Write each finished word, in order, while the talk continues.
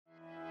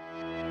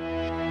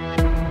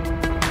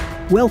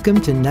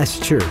Welcome to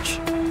Nest Church,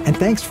 and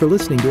thanks for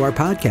listening to our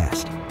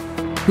podcast.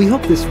 We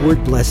hope this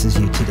word blesses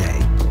you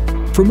today.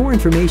 For more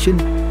information,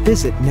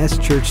 visit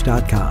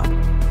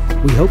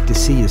nestchurch.com. We hope to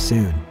see you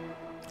soon.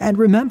 And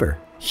remember,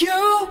 you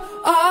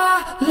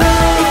are loved.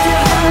 If your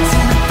heart's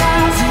in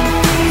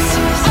 1,000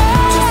 pieces,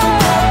 just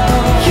know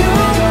you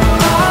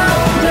are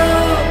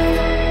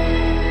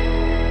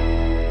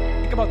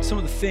loved. Think about some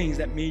of the things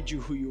that made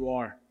you who you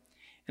are.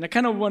 And I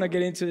kind of want to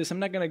get into this. I'm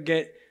not going to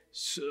get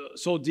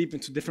so deep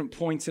into different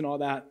points and all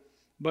that.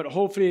 But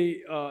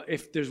hopefully,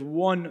 if there's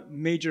one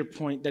major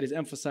point that is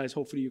emphasized,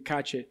 hopefully you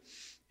catch it.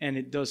 And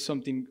it does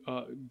something,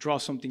 draw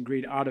something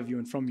great out of you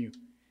and from you.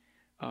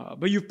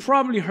 But you've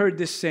probably heard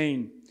this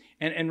saying.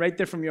 And right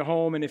there from your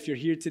home, and if you're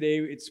here today,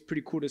 it's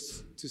pretty cool to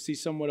see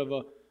somewhat of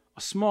a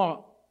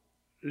small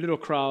little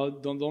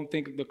crowd. Don't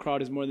think the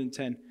crowd is more than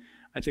 10.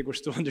 I think we're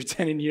still under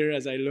 10 in here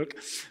as I look.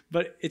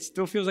 But it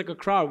still feels like a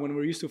crowd when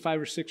we're used to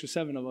 5 or 6 or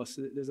 7 of us.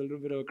 There's a little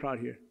bit of a crowd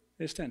here.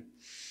 There's 10.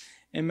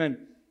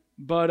 Amen.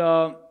 But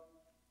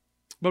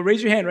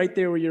raise your hand right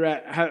there where you're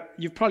at.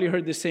 You've probably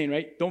heard this saying,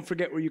 right? Don't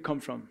forget where you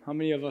come from. How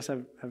many of us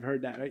have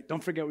heard that, right?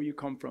 Don't forget where you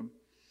come from.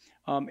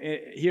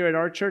 Here at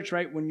our church,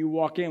 right, when you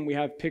walk in, we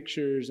have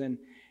pictures and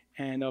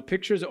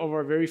pictures of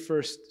our very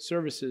first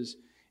services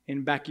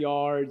in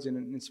backyards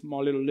and in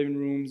small little living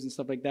rooms and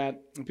stuff like that.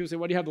 And people say,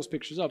 why do you have those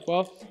pictures up?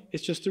 Well,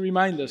 it's just to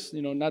remind us,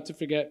 not to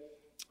forget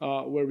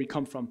where we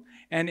come from.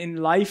 And in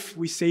life,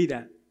 we say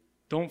that.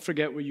 Don't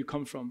forget where you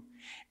come from.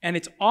 And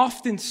it's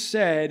often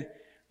said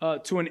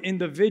to an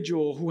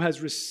individual who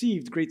has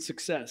received great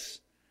success.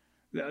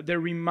 They're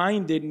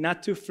reminded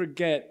not to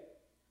forget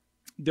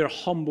their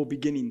humble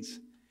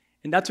beginnings.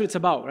 And that's what it's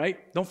about,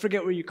 right? Don't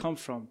forget where you come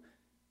from.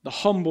 The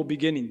humble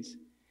beginnings.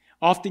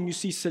 Often you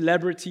see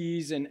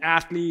celebrities and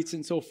athletes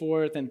and so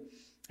forth, and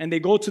they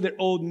go to their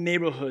old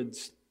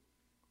neighborhoods,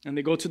 and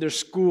they go to their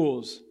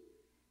schools,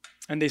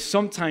 and they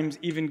sometimes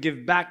even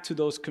give back to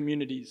those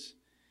communities.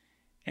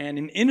 And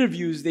in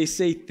interviews, they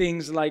say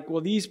things like,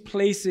 well, these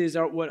places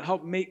are what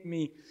helped make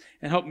me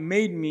and helped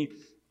made me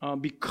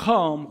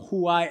become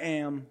who I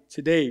am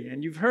today.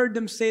 And you've heard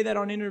them say that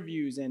on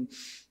interviews and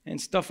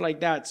stuff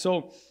like that.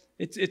 So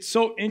it's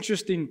so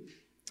interesting,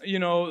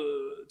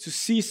 to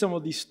see some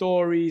of these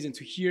stories and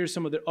to hear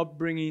some of their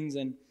upbringings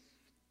and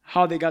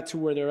how they got to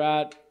where they're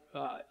at.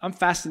 I'm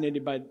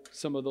fascinated by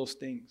some of those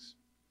things.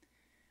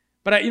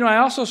 But I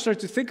also start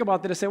to think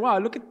about that. I say, wow,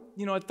 look at,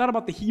 I thought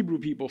about the Hebrew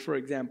people, for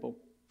example.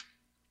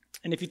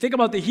 And if you think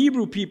about the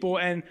Hebrew people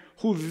and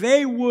who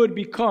they would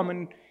become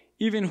and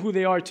even who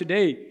they are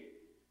today,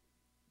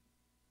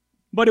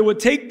 but it would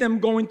take them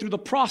going through the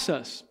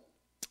process.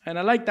 And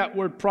I like that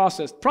word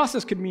process.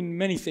 Process could mean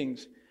many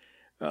things.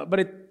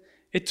 But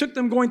it took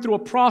them going through a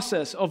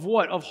process of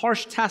what? Of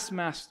harsh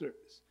taskmasters.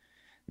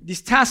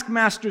 These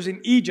taskmasters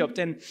in Egypt.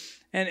 And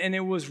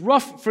it was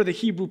rough for the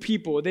Hebrew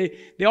people.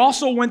 They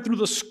also went through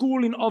the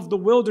schooling of the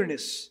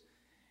wilderness.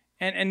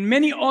 And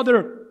many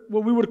other,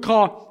 what we would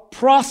call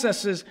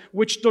processes,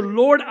 which the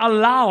Lord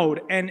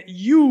allowed and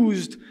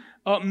used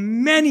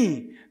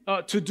many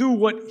to do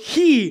what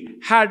He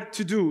had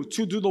to do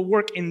the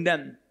work in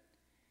them.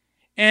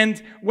 And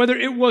whether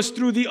it was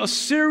through the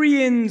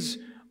Assyrians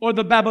or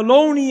the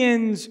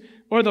Babylonians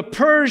or the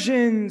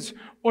Persians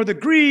or the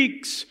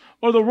Greeks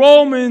or the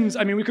Romans,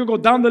 we could go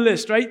down the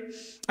list, right?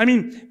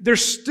 They're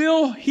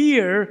still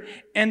here,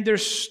 and their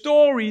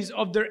stories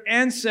of their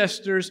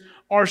ancestors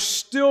are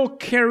still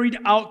carried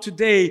out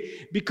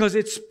today because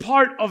it's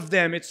part of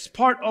them. It's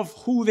part of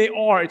who they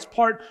are. It's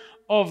part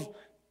of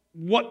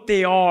what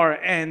they are,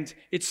 and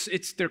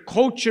it's their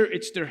culture,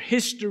 it's their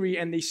history,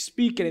 and they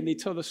speak it and they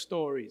tell the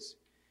stories.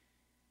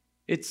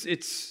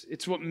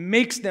 It's what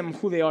makes them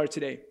who they are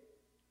today.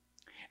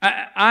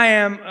 I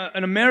am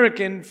an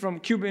American from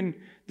Cuban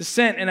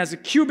descent, and as a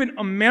Cuban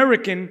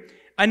American,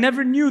 I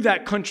never knew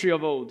that country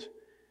of old.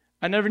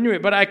 I never knew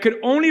it, but I could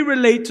only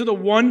relate to the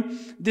one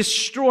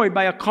destroyed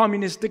by a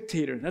communist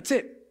dictator. That's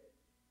it.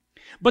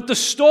 But the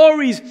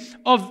stories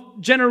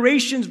of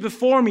generations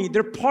before me,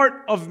 they're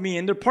part of me,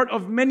 and they're part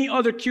of many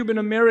other Cuban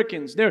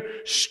Americans. Their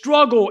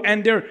struggle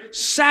and their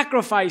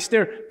sacrifice,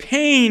 their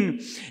pain,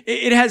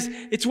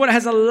 it's what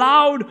has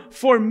allowed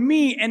for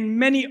me and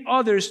many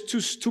others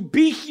to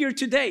be here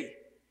today.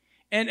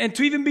 And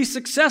to even be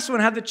successful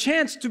and have the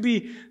chance to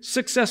be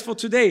successful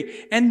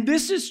today. And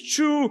this is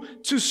true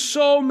to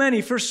so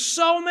many. For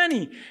so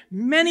many.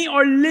 Many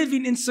are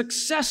living in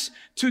success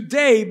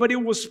today, but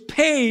it was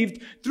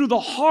paved through the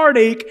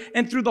heartache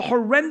and through the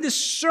horrendous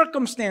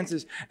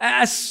circumstances,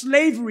 as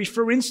slavery,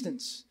 for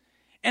instance.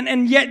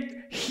 And yet,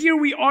 here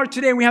we are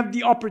today. We have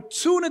the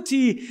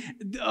opportunity,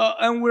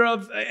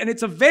 and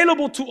it's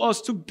available to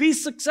us to be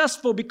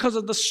successful because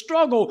of the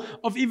struggle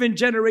of even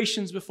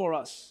generations before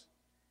us.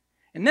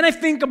 And then I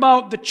think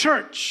about the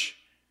church.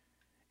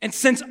 And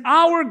since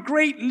our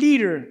great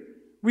leader,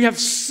 we have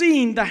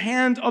seen the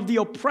hand of the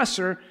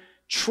oppressor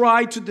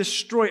try to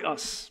destroy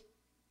us.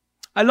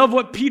 I love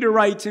what Peter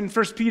writes in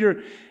 1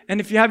 Peter. And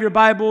if you have your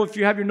Bible, if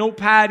you have your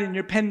notepad and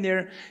your pen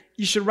there,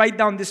 you should write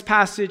down this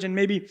passage and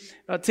maybe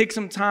take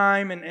some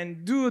time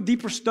and do a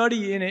deeper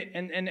study in it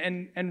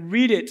and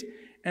read it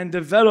and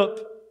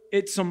develop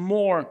it some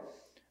more.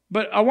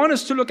 But I want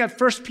us to look at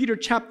 1 Peter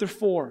chapter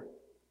 4.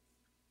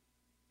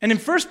 And in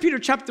 1 Peter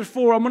chapter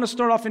 4, I'm going to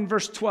start off in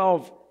verse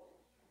 12.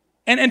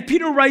 And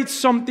Peter writes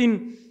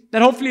something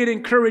that hopefully it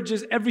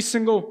encourages every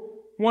single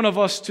one of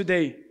us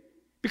today.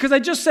 Because I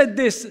just said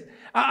this.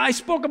 I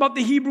spoke about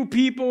the Hebrew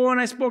people,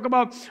 and I spoke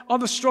about all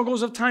the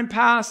struggles of time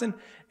past, and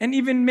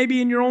even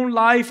maybe in your own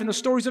life, and the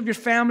stories of your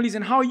families,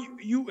 and how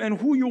you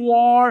and who you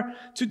are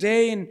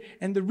today,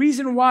 and the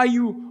reason why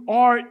you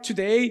are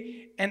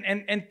today.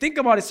 And think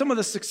about it, some of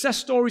the success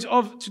stories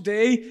of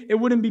today, it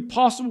wouldn't be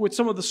possible with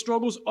some of the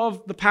struggles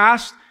of the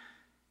past.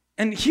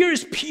 And here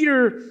is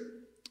Peter,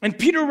 and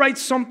Peter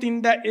writes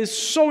something that is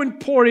so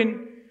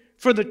important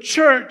for the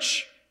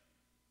church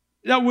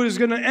that was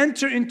going to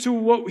enter into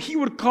what he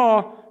would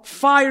call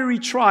fiery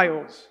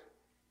trials,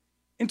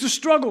 into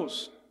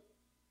struggles,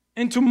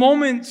 into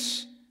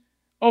moments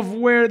of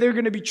where they're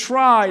going to be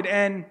tried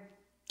and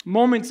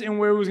moments in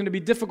where it was going to be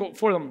difficult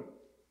for them.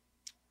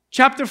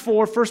 Chapter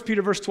 4, 1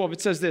 Peter verse 12,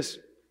 it says this: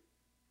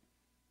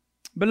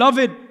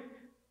 Beloved,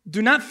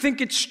 do not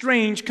think it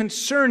strange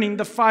concerning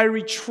the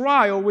fiery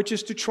trial which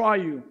is to try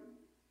you,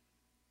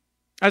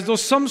 as though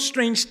some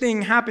strange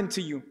thing happened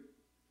to you.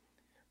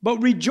 But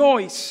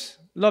rejoice.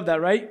 Love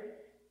that, right?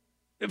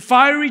 A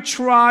fiery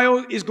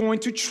trial is going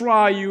to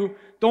try you.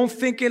 Don't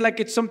think it like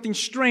it's something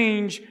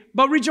strange,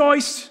 but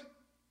rejoice.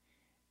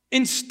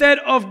 Instead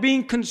of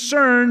being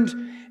concerned,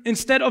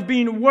 instead of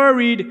being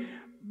worried,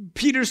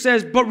 Peter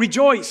says, but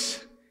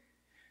rejoice.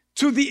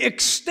 To the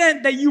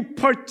extent that you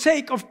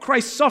partake of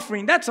Christ's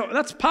suffering. That's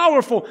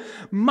powerful.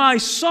 My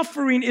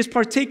suffering is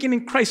partaking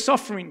in Christ's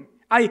suffering.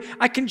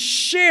 I can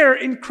share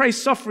in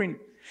Christ's suffering.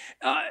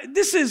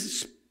 This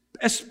is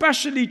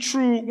especially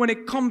true when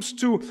it comes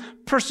to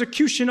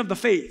persecution of the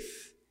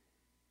faith.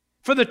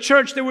 For the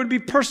church, they would be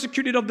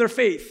persecuted of their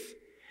faith.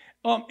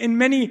 In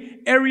many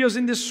areas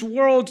in this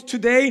world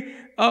today,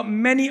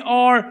 many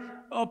are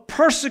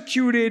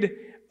persecuted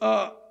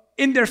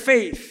in their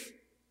faith.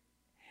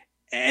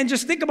 And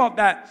just think about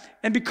that.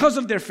 And because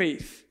of their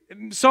faith,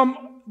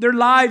 their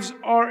lives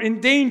are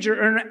in danger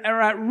or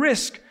are at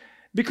risk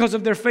because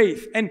of their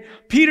faith. And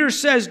Peter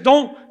says,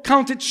 don't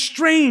count it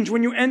strange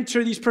when you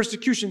enter these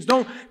persecutions.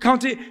 Don't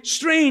count it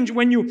strange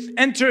when you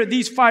enter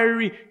these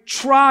fiery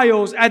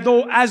trials as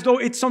though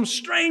it's some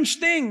strange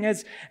thing,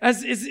 as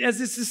it's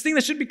this thing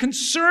that should be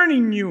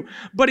concerning you.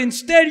 But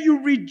instead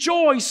you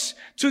rejoice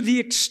to the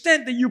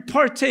extent that you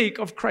partake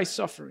of Christ's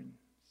suffering.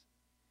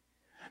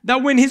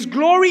 That when His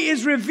glory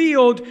is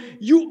revealed,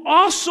 you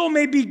also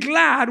may be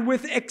glad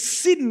with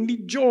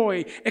exceeding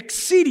joy.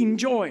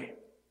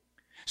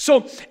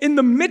 So in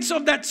the midst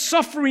of that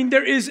suffering,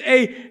 there is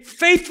a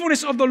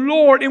faithfulness of the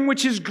Lord in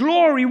which His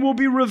glory will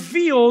be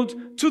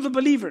revealed to the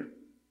believer.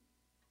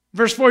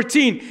 Verse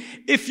 14,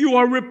 if you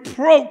are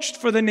reproached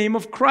for the name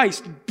of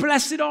Christ,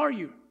 blessed are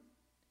you.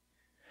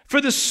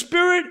 For the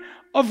Spirit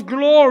of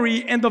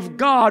glory and of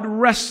God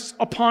rests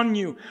upon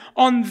you.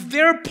 On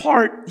their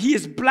part, He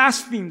is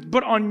blasphemed,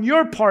 but on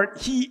your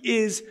part, He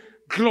is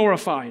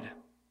glorified.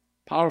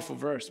 Powerful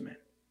verse, man.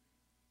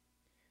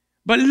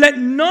 But let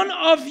none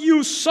of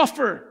you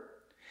suffer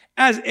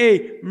as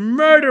a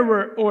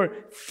murderer or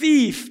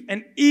thief,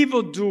 an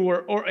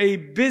evildoer, or a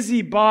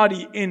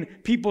busybody in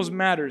people's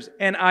matters.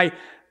 And I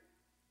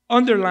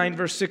underline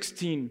verse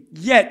 16.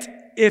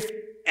 Yet, if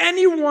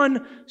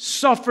anyone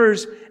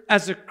suffers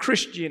as a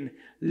Christian,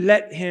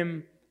 let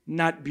him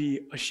not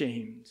be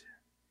ashamed,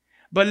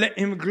 but let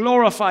him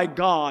glorify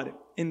God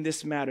in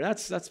this matter.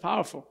 That's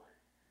powerful.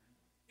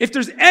 If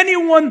there's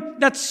anyone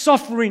that's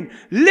suffering,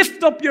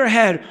 lift up your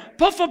head,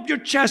 puff up your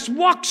chest,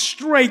 walk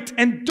straight,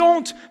 and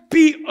don't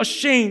be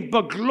ashamed,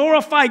 but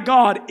glorify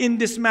God in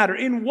this matter.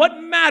 In what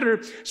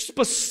matter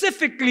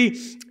specifically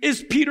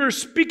is Peter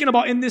speaking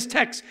about in this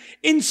text?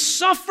 In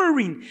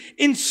suffering,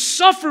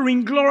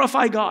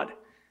 glorify God.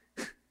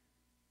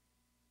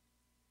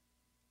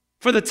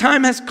 For the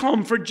time has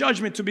come for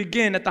judgment to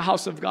begin at the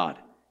house of God.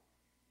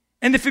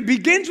 And if it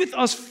begins with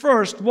us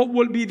first, what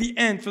will be the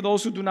end for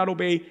those who do not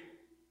obey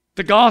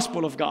the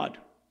gospel of God?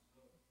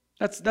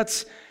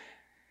 That's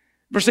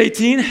verse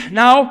 18.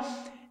 Now,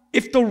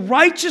 if the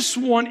righteous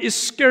one is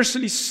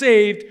scarcely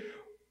saved,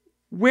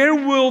 where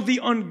will the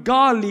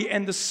ungodly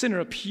and the sinner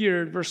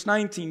appear? Verse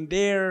 19.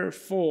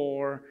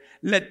 Therefore,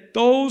 let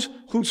those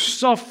who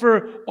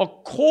suffer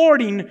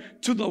according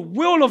to the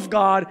will of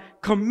God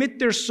commit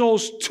their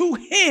souls to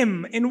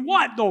Him. In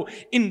what though?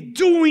 In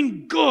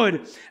doing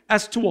good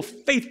as to a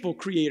faithful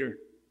Creator.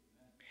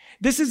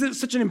 This is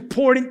such an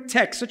important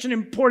text, such an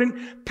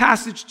important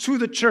passage to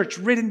the church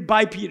written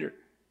by Peter.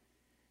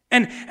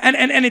 And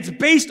it's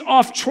based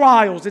off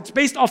trials. It's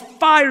based off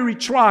fiery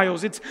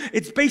trials.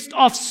 It's based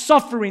off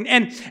suffering.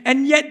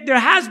 And yet there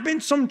has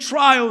been some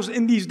trials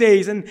in these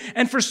days.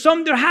 And for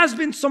some, there has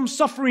been some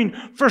suffering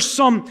for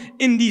some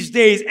in these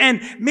days.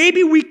 And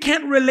maybe we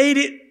can't relate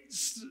it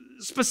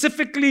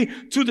specifically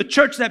to the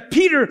church that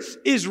Peter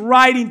is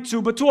writing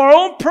to, but to our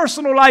own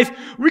personal life,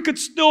 we could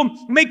still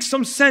make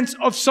some sense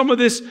of some of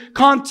this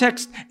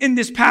context in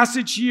this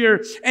passage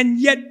here. And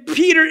yet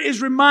Peter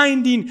is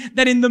reminding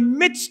that in the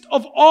midst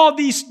of all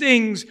these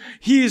things,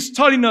 he is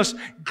telling us,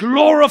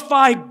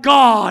 glorify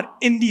God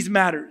in these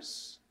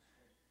matters.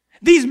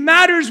 These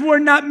matters were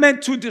not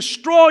meant to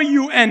destroy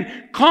you and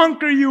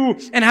conquer you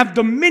and have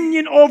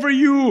dominion over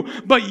you,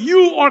 but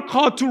you are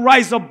called to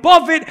rise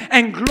above it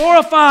and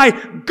glorify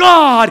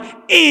God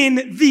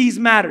in these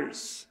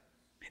matters.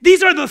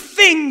 These are the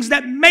things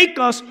that make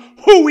us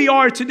who we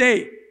are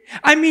today.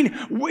 I mean,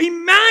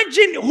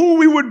 imagine who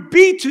we would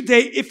be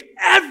today if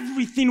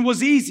everything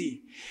was easy.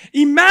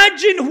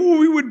 Imagine who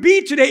we would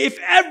be today if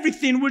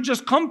everything would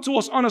just come to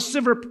us on a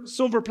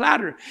silver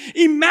platter.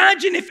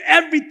 Imagine if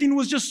everything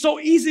was just so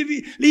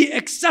easily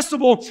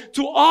accessible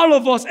to all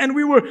of us and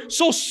we were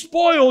so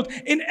spoiled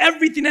in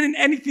everything and in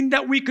anything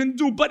that we can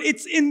do. But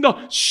it's in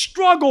the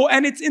struggle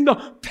and it's in the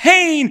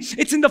pain,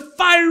 it's in the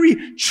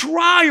fiery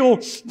trial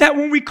that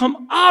when we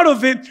come out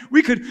of it,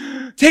 we could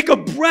take a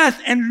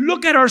breath and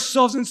look at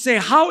ourselves and say,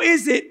 how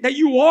is it that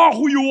you are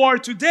who you are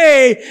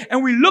today?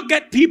 And we look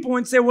at people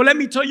and say, well, let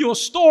me tell you a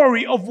story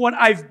of what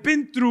I've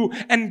been through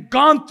and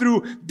gone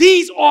through.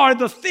 These are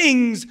the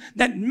things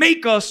that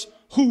make us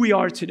who we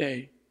are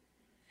today.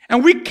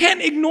 And we can't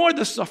ignore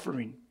the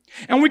suffering.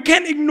 And we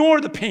can't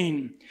ignore the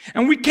pain.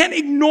 And we can't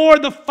ignore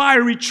the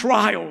fiery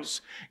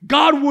trials.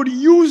 God would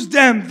use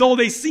them, though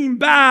they seem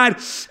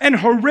bad and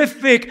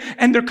horrific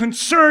and they're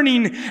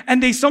concerning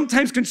and they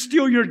sometimes can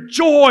steal your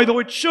joy, though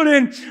it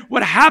shouldn't.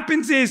 What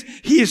happens is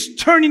He is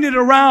turning it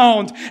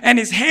around and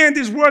His hand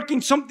is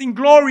working something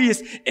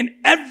glorious in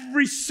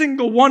every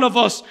single one of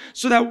us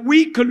so that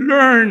we could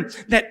learn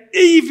that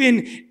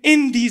even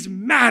in these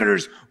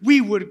matters,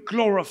 we would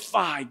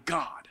glorify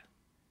God.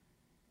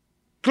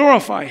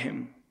 Glorify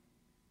Him.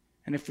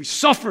 And if we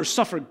suffer,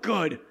 suffer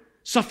good,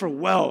 suffer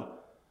well.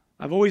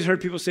 I've always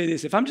heard people say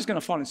this, if I'm just going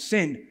to fall in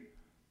sin,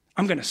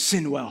 I'm going to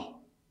sin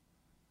well.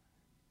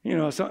 You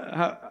know,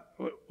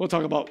 we'll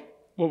talk about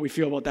what we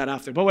feel about that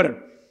after, but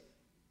whatever.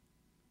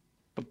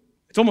 But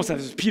it's almost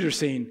as Peter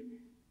saying,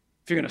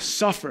 if you're going to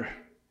suffer,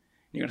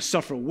 you're going to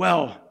suffer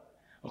well,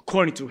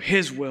 according to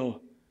His will,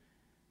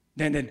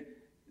 then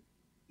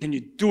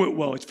you do it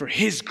well. It's for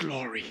His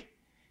glory.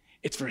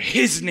 It's for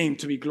His name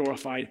to be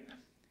glorified.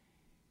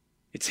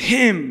 It's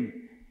Him.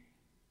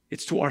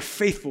 It's to our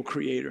faithful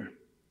Creator.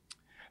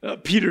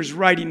 Peter's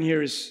writing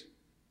here is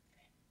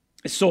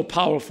so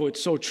powerful.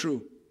 It's so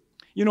true.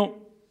 You know,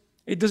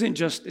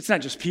 it's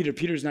not just Peter.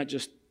 Peter's not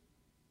just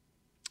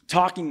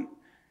talking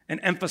and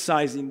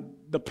emphasizing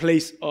the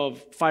place of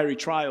fiery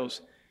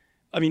trials.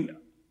 I mean,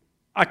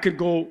 I could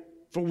go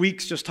for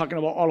weeks just talking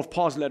about all of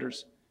Paul's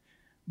letters.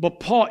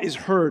 But Paul is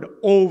heard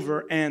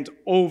over and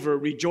over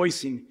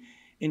rejoicing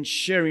in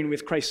sharing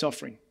with Christ's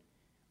suffering.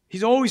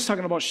 He's always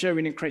talking about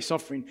sharing in Christ's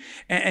suffering.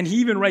 And he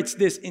even writes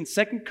this in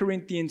 2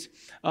 Corinthians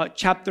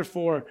chapter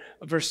 4,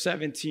 verse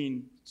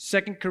 17.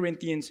 2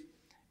 Corinthians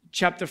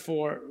chapter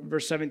 4,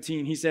 verse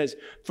 17. He says,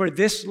 for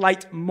this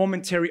light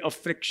momentary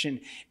affliction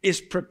is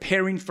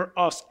preparing for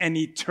us an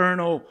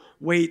eternal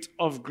weight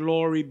of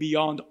glory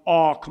beyond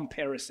all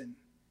comparison.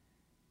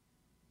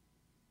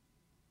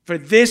 For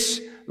this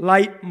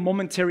light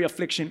momentary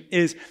affliction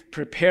is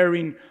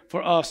preparing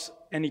for us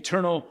an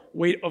eternal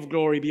weight of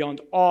glory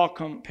beyond all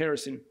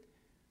comparison.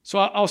 So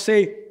I'll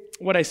say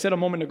what I said a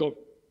moment ago.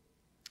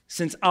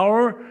 Since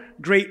our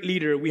great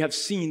leader, we have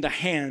seen the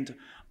hand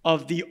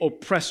of the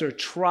oppressor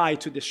try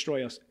to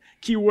destroy us.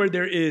 Key word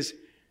there is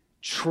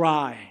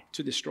try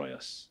to destroy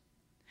us.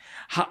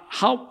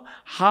 How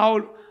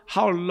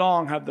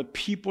long have the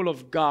people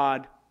of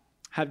God,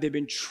 have they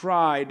been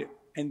tried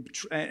and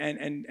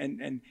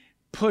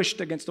pushed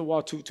against the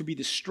wall to be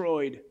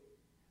destroyed?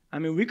 I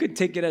mean, we could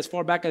take it as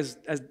far back as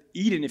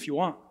Eden if you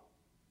want,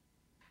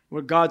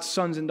 where God's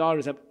sons and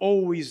daughters have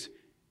always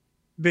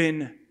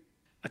been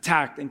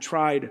attacked and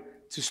tried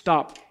to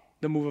stop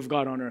the move of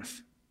God on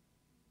earth.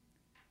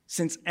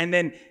 And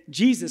then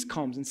Jesus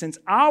comes, and since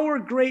our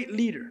great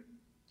leader,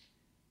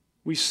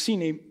 we've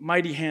seen a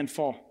mighty hand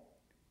fall.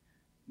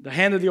 The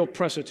hand of the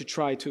oppressor to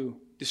try to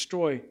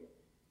destroy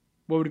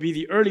what would be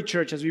the early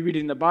church as we read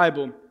it in the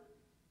Bible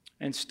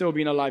and still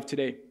being alive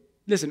today.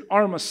 Listen,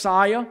 our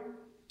Messiah,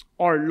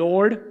 our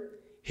Lord,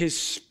 His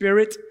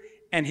Spirit,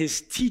 and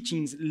His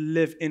teachings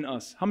live in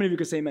us. How many of you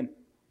could say amen?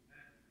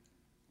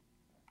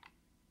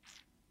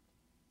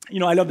 You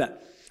know, I love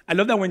that. I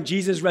love that when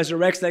Jesus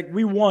resurrects, like,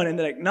 we won. And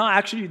they're like, no,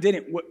 actually you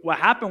didn't. What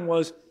happened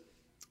was,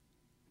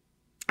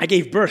 I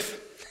gave birth.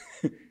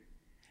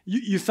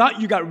 You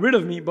thought you got rid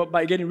of me, but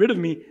by getting rid of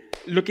me,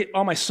 look at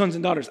all my sons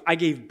and daughters. I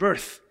gave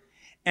birth.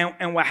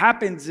 And what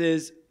happens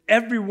is,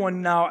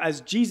 everyone now,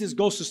 as Jesus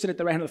goes to sit at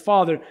the right hand of the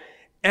Father,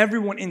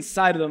 everyone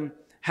inside of them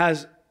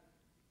has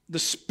the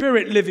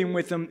Spirit living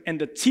with them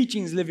and the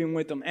teachings living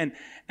with them.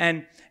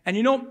 And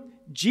you know,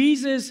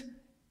 Jesus,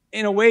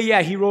 in a way,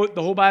 yeah, He wrote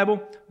the whole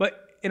Bible, but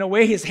in a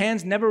way, His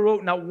hands never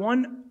wrote not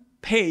one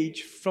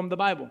page from the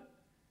Bible.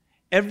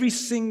 Every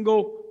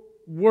single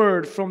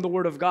word from the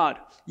Word of God.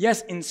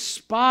 Yes,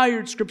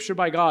 inspired scripture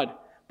by God,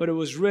 but it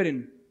was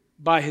written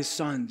by his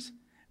sons,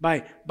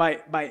 by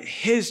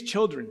his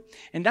children.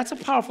 And that's a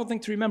powerful thing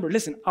to remember.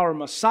 Listen, our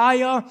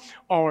Messiah,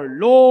 our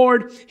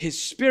Lord,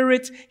 his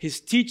Spirit, his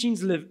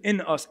teachings live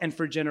in us. And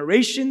for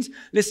generations,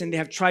 listen, they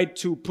have tried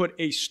to put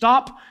a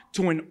stop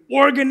to an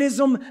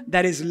organism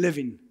that is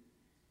living.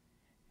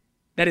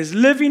 That is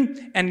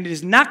living, and it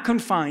is not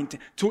confined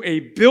to a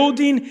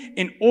building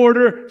in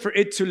order for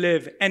it to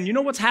live. And you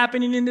know what's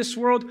happening in this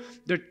world?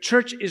 The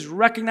church is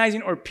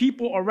recognizing, or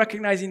people are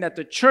recognizing, that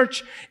the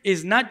church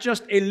is not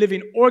just a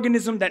living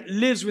organism that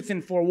lives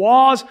within four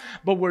walls,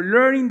 but we're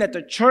learning that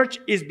the church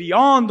is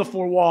beyond the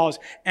four walls,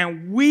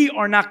 and we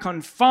are not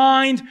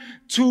confined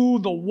to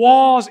the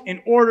walls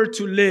in order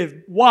to live.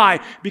 Why?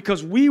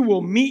 Because we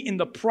will meet in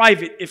the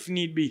private if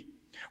need be.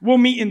 We'll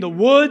meet in the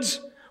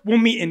woods. We'll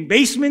meet in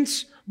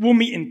basements. We'll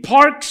meet in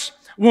parks.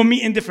 We'll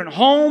meet in different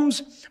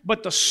homes.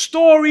 But the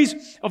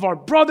stories of our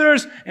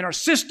brothers and our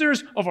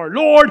sisters, of our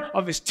Lord,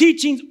 of his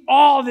teachings,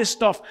 all this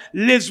stuff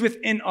lives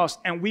within us,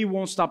 and we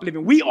won't stop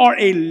living. We are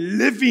a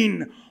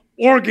living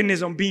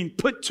organism being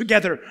put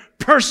together,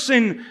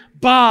 person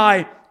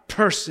by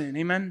person.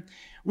 Amen.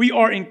 We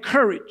are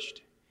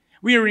encouraged.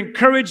 We are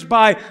encouraged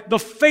by the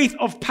faith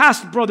of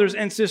past brothers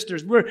and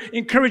sisters. We're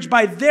encouraged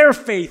by their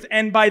faith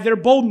and by their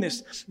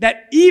boldness,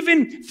 that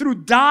even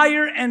through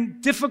dire and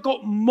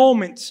difficult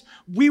moments,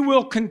 we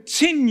will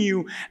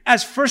continue,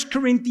 as 1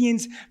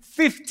 Corinthians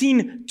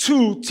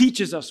 15:2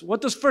 teaches us.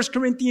 What does 1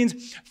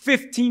 Corinthians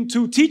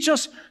 15:2 teach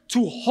us?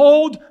 To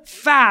hold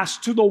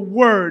fast to the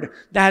word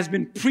that has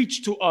been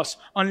preached to us,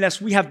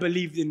 unless we have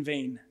believed in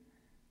vain.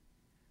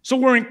 So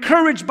we're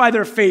encouraged by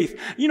their faith.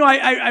 You know,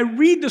 I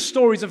read the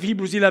stories of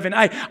Hebrews 11.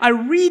 I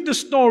read the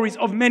stories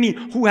of many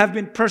who have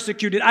been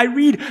persecuted. I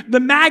read the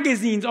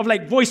magazines of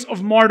like Voice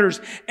of Martyrs.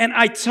 And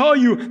I tell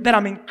you that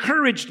I'm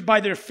encouraged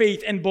by their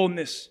faith and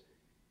boldness.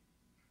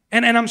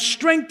 And I'm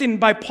strengthened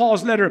by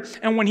Paul's letter.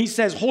 And when he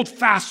says, hold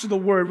fast to the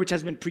word which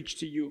has been preached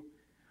to you,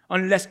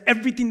 unless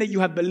everything that you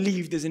have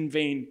believed is in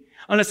vain.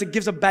 Unless it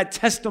gives a bad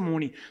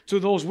testimony to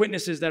those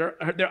witnesses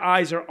that their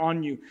eyes are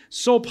on you.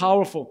 So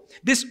powerful.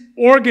 This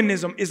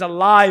organism is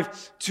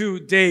alive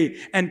today.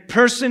 And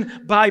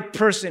person by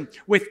person,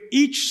 with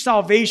each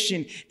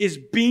salvation is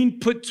being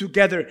put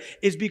together,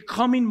 is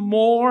becoming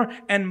more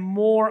and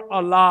more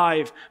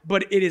alive.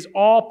 But it is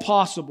all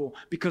possible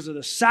because of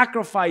the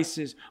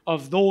sacrifices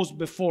of those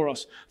before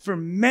us. For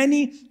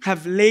many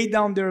have laid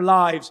down their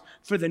lives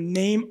for the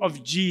name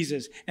of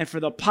Jesus and for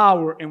the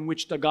power in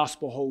which the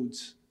gospel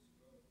holds.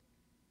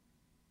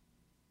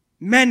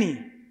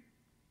 Many.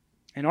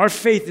 And our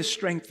faith is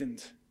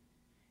strengthened.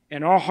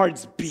 And our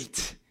hearts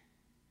beat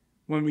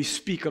when we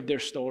speak of their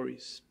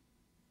stories.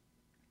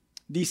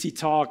 DC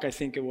Talk, I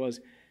think it was,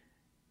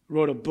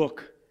 wrote a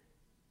book.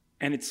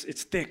 And it's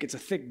thick. It's a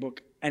thick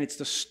book. And it's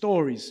the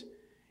stories.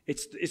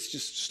 It's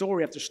just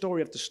story after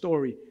story after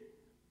story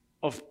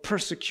of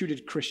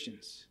persecuted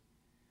Christians.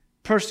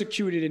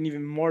 Persecuted and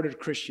even martyred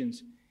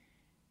Christians.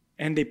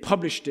 And they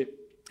published it.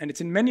 And it's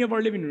in many of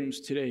our living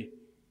rooms today.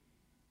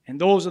 And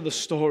those are the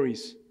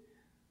stories.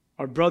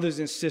 Our brothers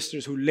and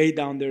sisters who lay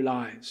down their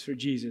lives for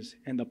Jesus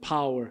and the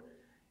power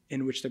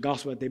in which the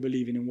gospel that they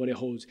believe in and what it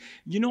holds.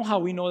 You know how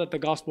we know that the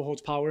gospel holds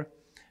power?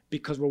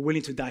 Because we're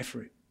willing to die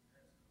for it.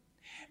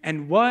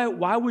 And why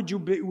would you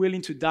be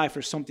willing to die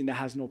for something that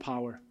has no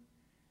power?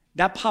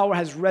 That power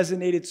has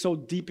resonated so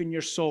deep in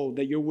your soul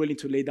that you're willing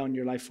to lay down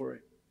your life for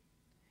it.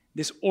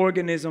 This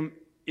organism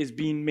is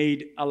being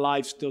made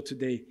alive still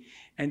today.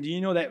 And do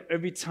you know that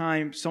every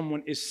time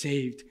someone is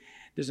saved,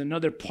 there's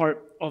another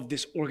part of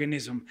this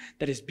organism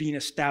that is being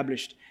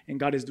established, and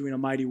God is doing a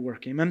mighty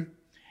work. Amen?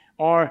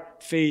 Our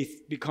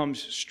faith becomes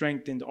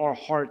strengthened. Our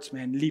hearts,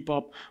 man, leap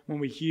up when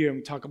we hear and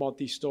we talk about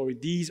these stories.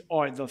 These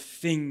are the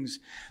things.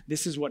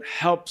 This is what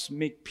helps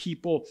make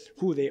people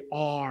who they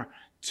are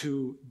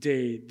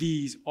today.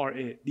 These are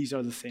it. These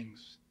are the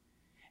things.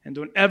 And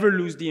don't ever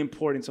lose the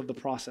importance of the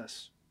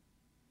process.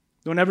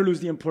 Don't ever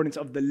lose the importance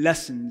of the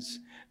lessons,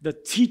 the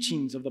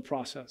teachings of the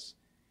process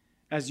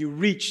as you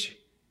reach,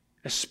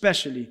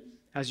 especially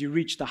as you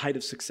reach the height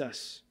of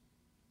success.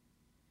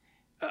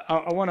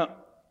 I want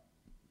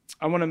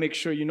to make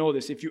sure you know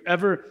this. If you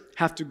ever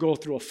have to go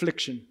through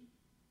affliction,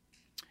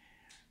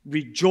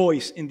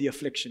 rejoice in the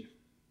affliction,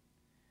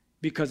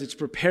 because it's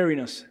preparing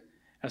us,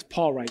 as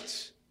Paul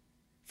writes,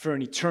 for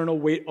an eternal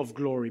weight of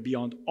glory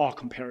beyond all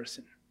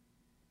comparison.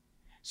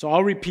 So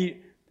I'll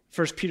repeat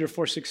 1 Peter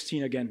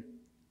 4:16 again.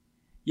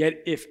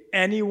 Yet if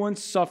anyone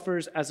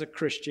suffers as a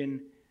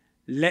Christian,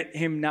 let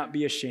him not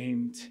be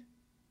ashamed,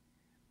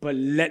 but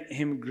let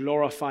him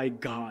glorify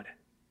God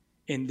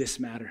in this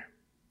matter.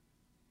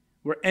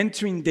 We're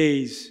entering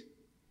days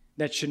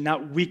that should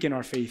not weaken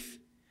our faith,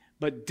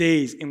 but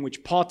days in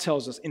which Paul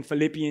tells us in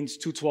Philippians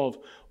 2:12,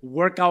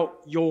 work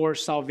out your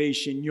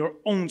salvation, your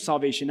own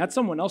salvation, not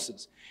someone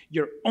else's,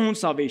 your own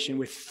salvation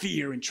with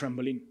fear and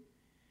trembling.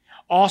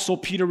 Also,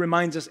 Peter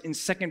reminds us in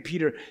 2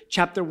 Peter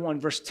chapter 1,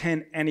 verse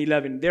 10 and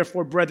 11.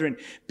 Therefore, brethren,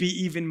 be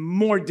even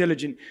more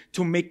diligent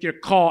to make your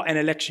call and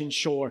election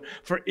sure.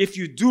 For if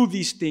you do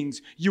these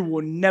things, you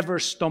will never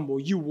stumble.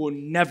 You will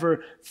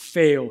never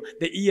fail.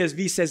 The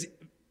ESV says,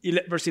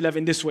 verse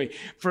 11 this way,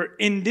 for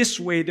in this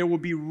way there will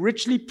be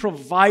richly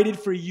provided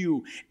for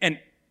you an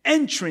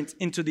entrance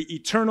into the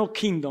eternal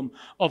kingdom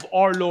of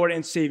our Lord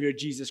and Savior,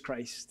 Jesus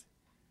Christ.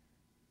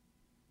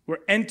 We're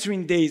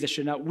entering days that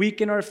should not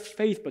weaken our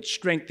faith, but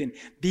strengthen.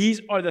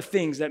 These are the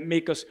things that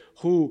make us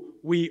who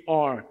we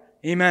are.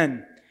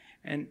 Amen.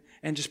 And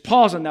just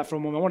pause on that for a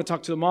moment. I want to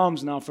talk to the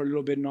moms now for a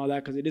little bit and all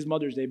that, because it is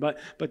Mother's Day. But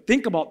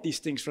think about these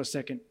things for a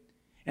second.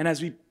 And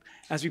as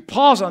we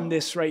pause on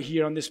this right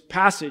here, on this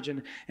passage,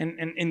 and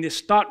in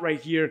this thought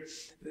right here,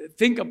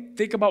 think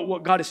about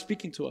what God is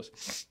speaking to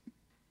us.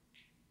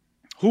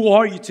 Who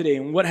are you today,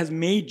 and what has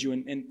made you?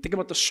 And think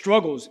about the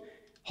struggles.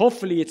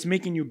 Hopefully, it's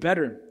making you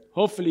better.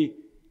 Hopefully,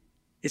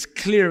 it's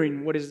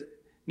clearing what is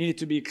needed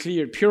to be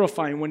cleared,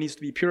 purifying what needs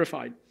to be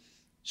purified,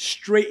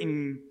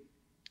 straightening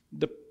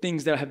the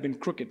things that have been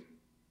crooked.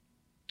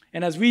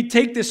 And as we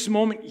take this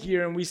moment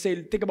here and we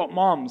say, think about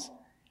moms,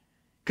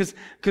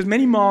 because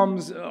many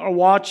moms are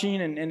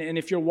watching, and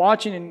if you're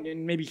watching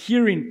and maybe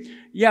hearing,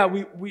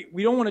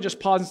 we don't want to just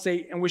pause and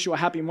say and wish you a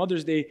happy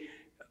Mother's Day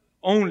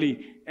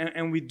only.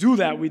 And we do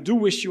that. We do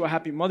wish you a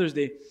happy Mother's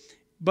Day.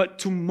 But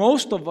to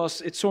most of us,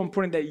 it's so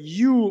important that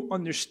you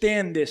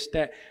understand this,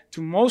 that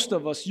to most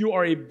of us, you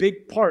are a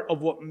big part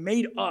of what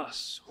made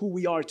us who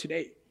we are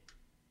today.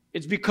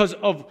 It's because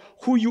of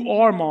who you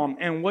are, Mom,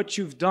 and what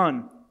you've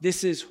done.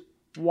 This is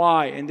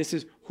why, and this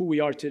is who we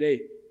are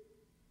today.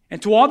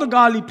 And to all the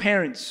godly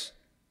parents,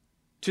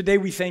 today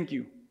we thank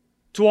you.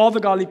 To all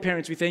the godly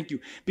parents, we thank you.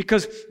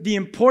 Because the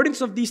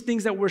importance of these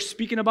things that we're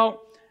speaking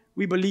about,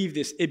 we believe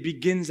this. It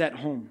begins at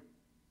home.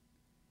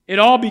 It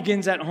all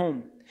begins at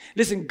home.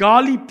 Listen,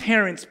 godly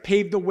parents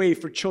pave the way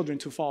for children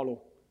to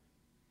follow.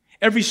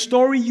 Every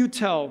story you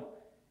tell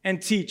and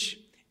teach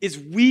is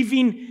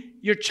weaving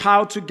your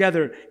child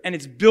together, and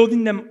it's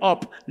building them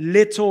up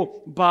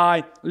little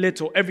by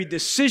little. Every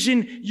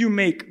decision you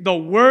make, the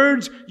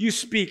words you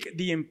speak,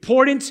 the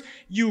importance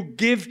you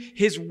give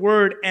His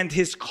word and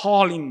His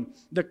calling,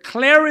 the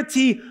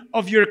clarity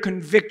of your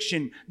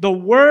conviction, the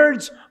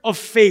words of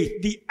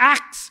faith, the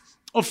acts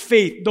of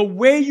faith, the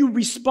way you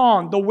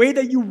respond, the way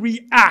that you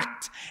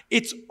react,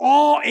 it's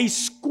all a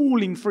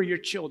schooling for your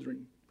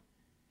children.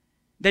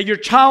 That your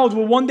child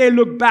will one day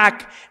look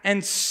back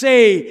and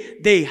say,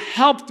 they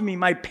helped me,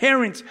 my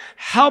parents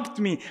helped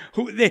me,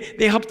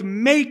 they helped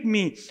make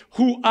me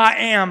who I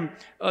am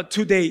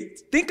today.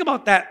 Think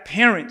about that,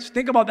 parents.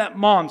 Think about that,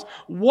 moms.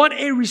 What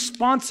a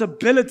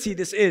responsibility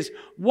this is.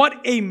 What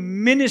a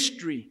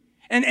ministry.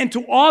 And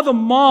to all the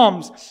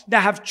moms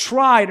that have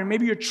tried, or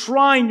maybe you're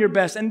trying your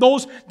best, and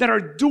those that are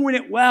doing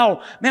it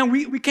well, man,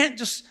 we can't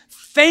just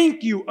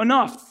thank you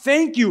enough.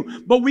 Thank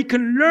you. But we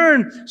can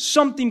learn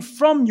something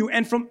from you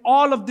and from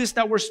all of this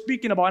that we're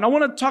speaking about. And I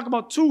want to talk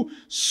about two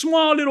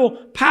small little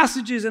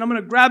passages, and I'm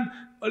going to grab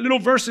little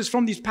verses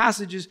from these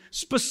passages,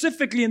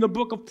 specifically in the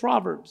book of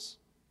Proverbs.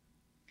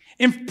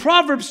 In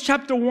Proverbs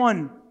chapter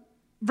 1,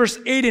 verse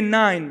 8 and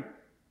 9,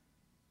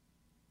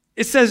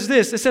 it says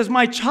this. It says,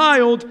 my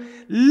child,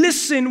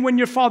 listen when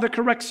your father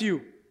corrects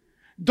you.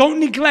 Don't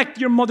neglect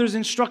your mother's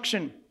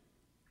instruction.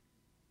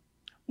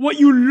 What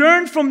you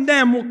learn from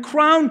them will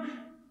crown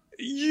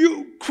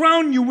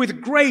you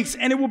with grace,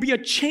 and it will be a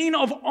chain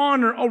of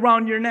honor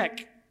around your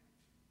neck.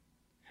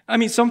 I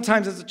mean,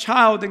 sometimes as a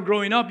child and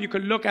growing up, you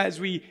could look at, as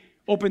we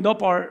opened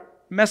up our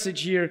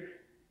message here,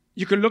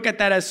 you could look at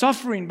that as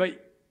suffering,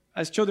 but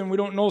as children, we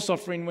don't know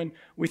suffering when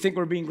we think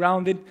we're being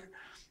grounded,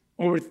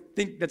 or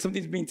think that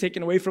something's being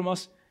taken away from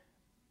us,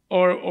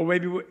 or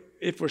maybe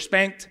if we're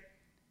spanked,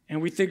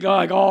 and we think,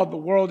 oh, the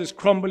world is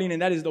crumbling,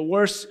 and that is the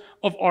worst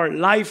of our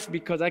life,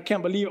 because I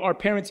can't believe our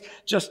parents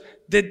just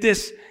did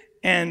this,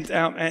 and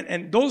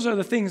those are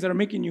the things that are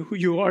making you who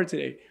you are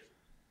today.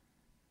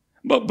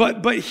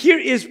 But here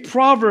is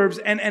Proverbs,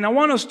 and I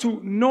want us to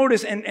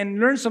notice and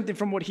learn something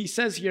from what he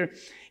says here.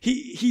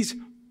 He's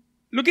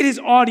look at his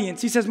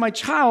audience. He says, my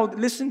child,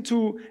 listen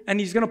to, and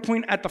he's going to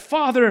point at the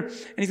father,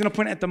 and he's going to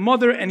point at the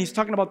mother, and he's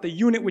talking about the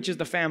unit, which is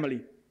the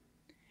family.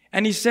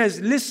 And he says,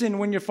 listen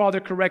when your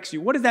father corrects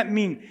you. What does that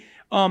mean?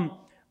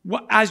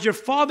 As your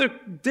father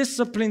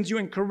disciplines you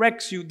and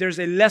corrects you, there's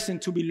a lesson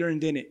to be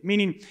learned in it.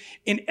 Meaning,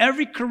 in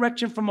every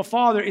correction from a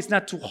father, it's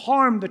not to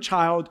harm the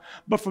child,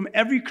 but from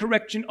every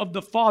correction of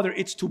the father,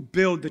 it's to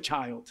build the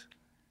child.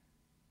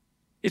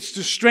 It's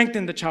to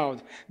strengthen the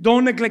child.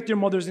 Don't neglect your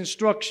mother's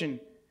instruction.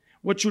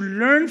 What you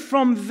learn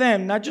from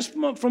them, not just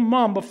from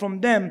mom, but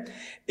from them,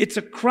 it's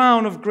a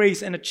crown of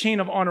grace and a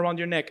chain of honor around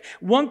your neck.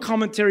 One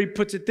commentary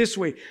puts it this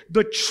way: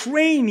 the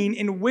training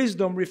in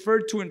wisdom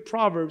referred to in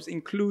Proverbs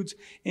includes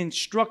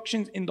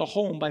instructions in the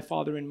home by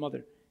father and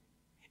mother.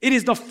 It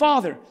is the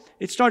father.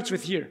 It starts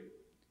with here.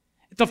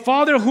 It's a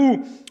father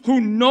who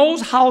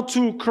knows how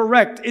to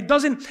correct. It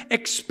doesn't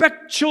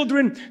expect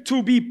children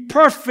to be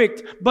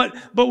perfect, but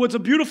what's a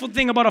beautiful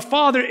thing about a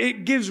father,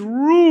 it gives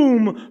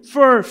room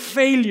for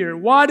failure.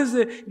 Why does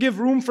it give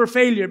room for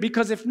failure?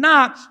 Because if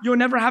not, you'll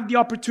never have the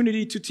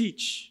opportunity to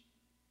teach.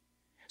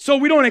 So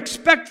we don't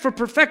expect for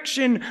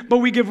perfection, but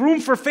we give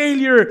room for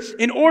failure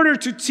in order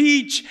to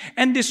teach.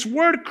 And this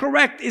word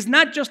correct is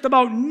not just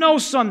about no,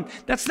 son.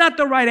 That's not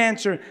the right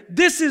answer.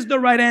 This is the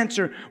right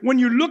answer. When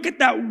you look at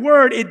that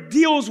word, it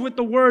deals with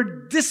the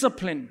word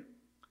discipline.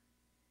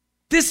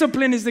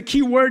 Discipline is the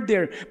key word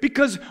there,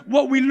 because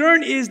what we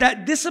learn is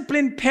that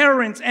disciplined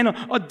parents and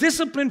a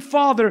disciplined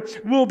father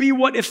will be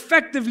what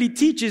effectively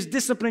teaches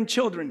disciplined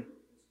children.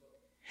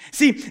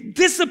 See,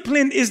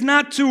 discipline is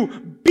not to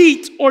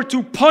beat or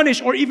to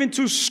punish or even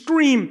to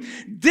scream.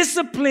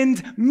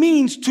 Disciplined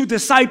means to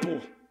disciple.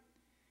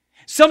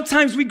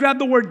 Sometimes we grab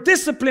the word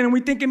discipline and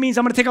we think it means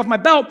I'm going to take off my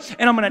belt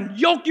and I'm going to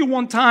yoke you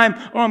one time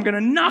or I'm going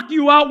to knock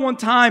you out one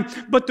time.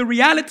 But the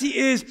reality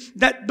is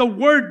that the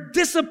word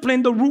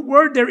discipline, the root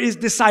word there is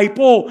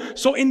disciple.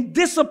 So in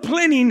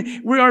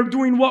disciplining, we are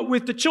doing what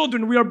with the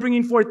children? We are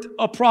bringing forth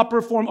a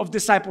proper form of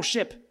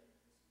discipleship.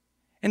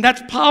 And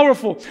that's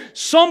powerful.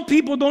 Some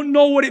people don't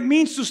know what it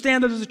means to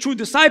stand as a true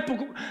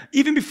disciple,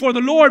 even before the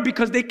Lord,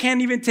 because they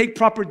can't even take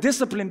proper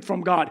discipline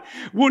from God.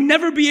 We'll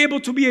never be able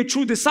to be a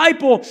true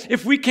disciple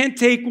if we can't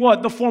take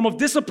what? The form of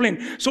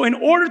discipline. So in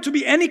order to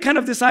be any kind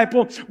of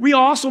disciple, we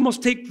also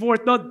must take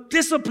forth the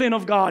discipline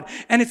of God.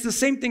 And it's the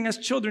same thing as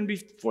children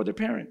before their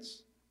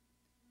parents.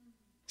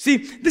 See,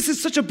 this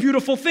is such a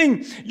beautiful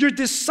thing. Your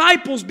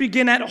disciples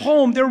begin at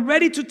home. They're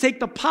ready to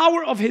take the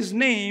power of His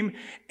name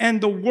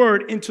and the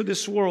word into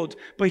this world.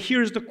 But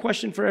here's the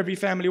question for every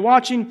family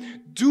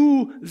watching.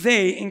 Do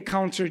they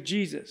encounter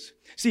Jesus?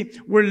 See,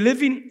 we're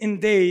living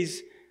in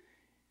days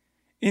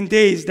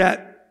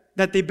that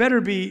they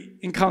better be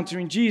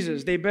encountering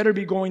Jesus. They better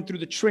be going through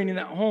the training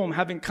at home,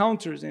 have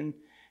encounters and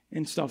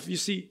stuff. You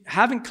see,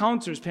 have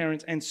encounters,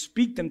 parents, and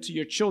speak them to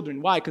your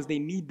children. Why? Because they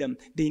need them.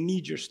 They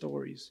need your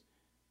stories.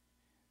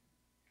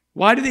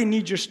 Why do they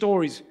need your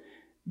stories?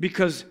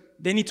 Because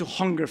they need to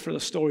hunger for the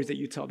stories that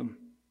you tell them.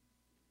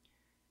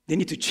 They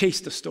need to chase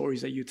the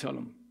stories that you tell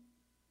them.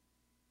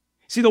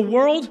 See, the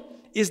world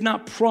is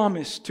not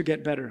promised to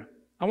get better.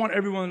 I want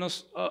everyone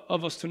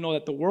of us to know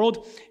that the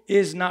world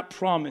is not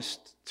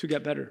promised to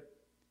get better.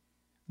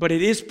 But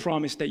it is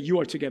promised that you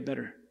are to get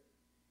better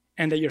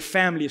and that your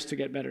family is to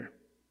get better.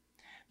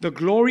 The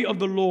glory of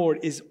the Lord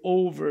is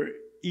over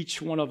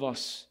each one of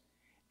us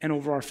and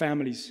over our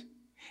families.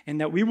 And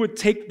that we would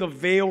take the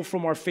veil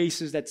from our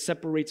faces that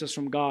separates us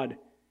from God.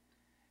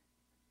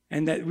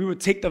 And that we would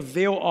take the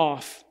veil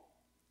off,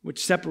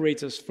 which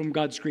separates us from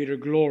God's greater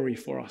glory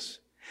for us.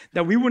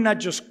 That we would not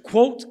just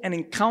quote and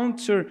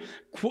encounter,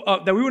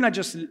 that we would not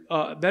just,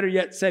 better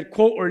yet said,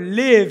 quote or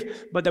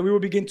live, but that we will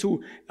begin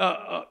to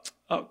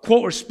quote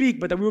or speak,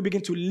 but that we will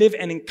begin to live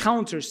and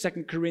encounter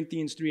 2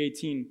 Corinthians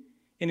 3:18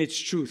 in its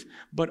truth.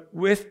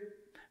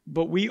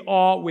 But we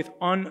all with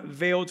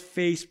unveiled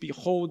face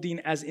beholding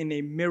as in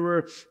a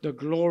mirror the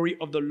glory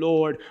of the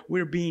Lord,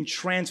 we're being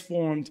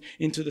transformed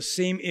into the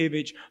same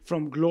image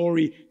from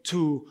glory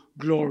to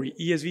glory.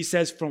 ESV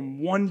says from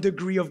one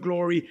degree of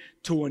glory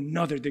to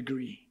another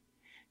degree,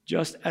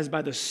 just as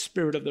by the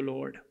Spirit of the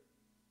Lord.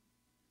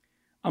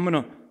 I'm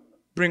going to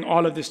bring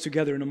all of this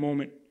together in a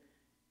moment,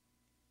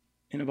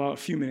 in about a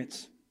few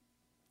minutes.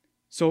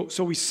 So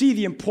we see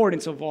the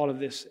importance of all of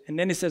this. And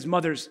then it says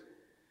mothers.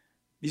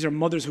 These are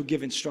mothers who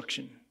give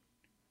instruction.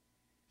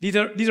 These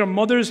are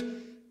mothers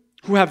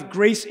who have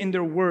grace in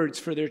their words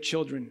for their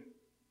children,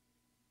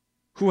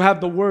 who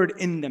have the word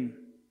in them.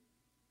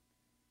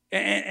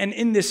 And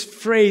in this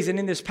phrase and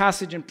in this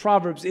passage in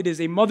Proverbs, it is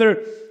a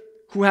mother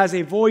who has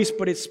a voice,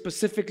 but it's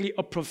specifically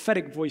a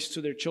prophetic voice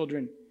to their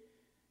children,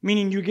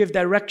 meaning you give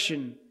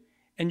direction,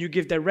 and you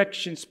give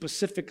direction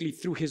specifically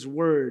through His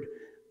word,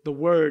 the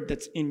word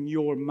that's in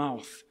your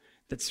mouth,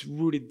 that's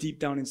rooted deep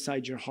down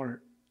inside your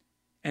heart.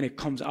 And it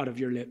comes out of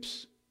your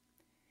lips.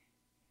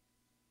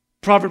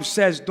 Proverbs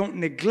says, don't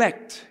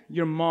neglect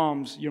your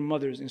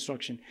mother's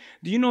instruction.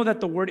 Do you know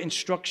that the word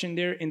instruction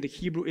there in the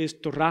Hebrew is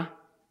Torah,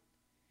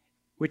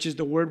 which is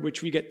the word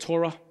which we get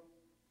Torah?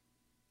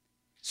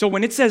 So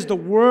when it says do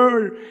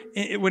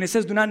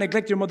not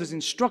neglect your mother's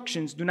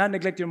instructions, do not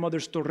neglect your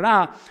mother's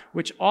Torah,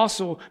 which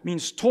also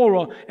means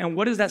Torah. And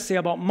what does that say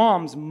about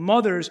moms?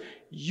 Mothers,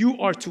 you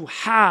are to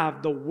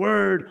have the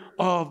word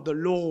of the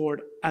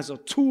Lord as a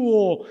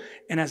tool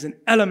and as an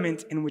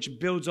element in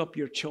which builds up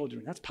your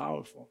children. That's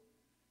powerful.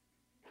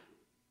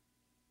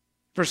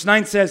 Verse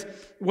 9 says,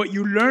 what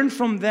you learn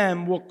from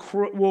them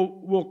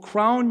will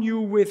crown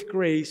you with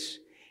grace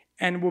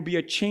and will be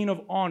a chain of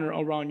honor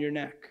around your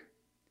neck.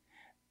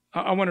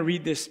 I want to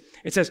read this.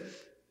 It says,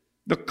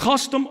 the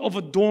custom of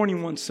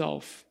adorning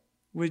oneself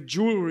with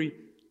jewelry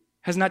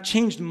has not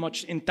changed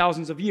much in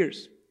thousands of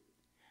years.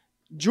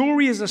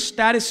 Jewelry is a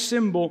status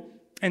symbol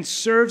and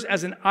serves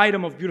as an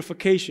item of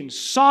beautification.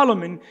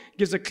 Solomon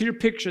gives a clear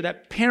picture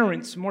that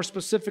parents, more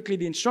specifically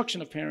the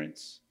instruction of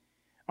parents,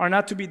 are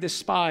not to be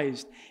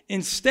despised.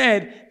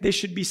 Instead, they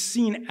should be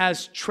seen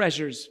as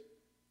treasures.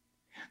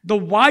 The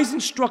wise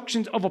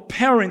instructions of a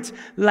parent,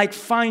 like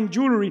fine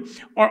jewelry,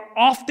 are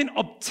often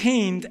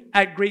obtained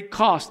at great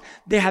cost.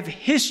 They have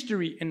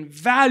history and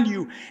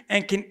value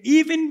and can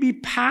even be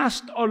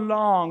passed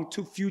along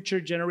to future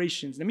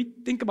generations. Let me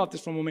think about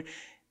this for a moment.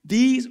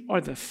 These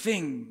are the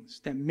things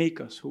that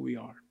make us who we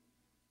are.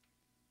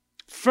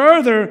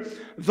 Further,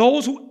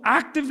 those who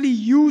actively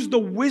use the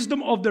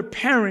wisdom of their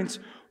parents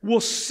will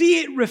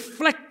see it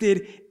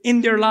reflected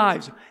in their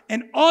lives.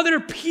 And other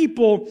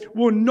people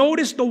will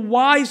notice the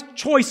wise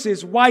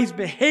choices, wise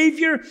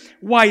behavior,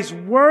 wise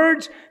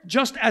words,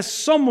 just as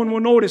someone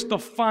will notice the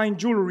fine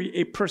jewelry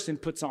a person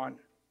puts on.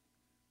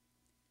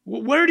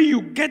 Where do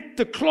you get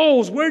the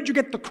clothes? Where did you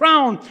get the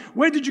crown?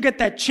 Where did you get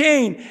that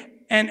chain?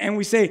 And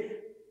we say,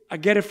 I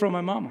get it from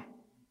my mama.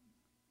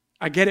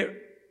 I get it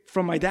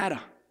from my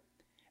dada.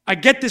 I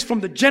get this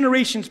from the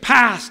generations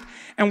past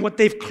and what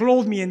they've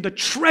clothed me in, the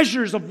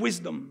treasures of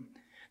wisdom,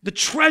 the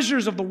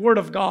treasures of the Word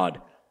of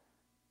God.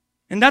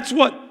 And that's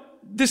what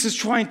this is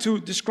trying to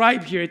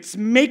describe here. It's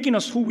making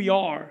us who we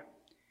are.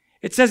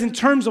 It says in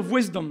terms of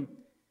wisdom,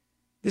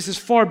 this is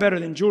far better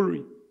than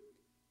jewelry,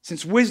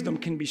 since wisdom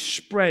can be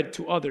spread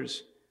to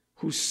others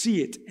who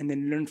see it and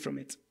then learn from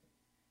it.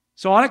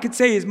 So all I could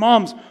say is,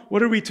 moms,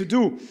 what are we to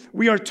do?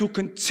 We are to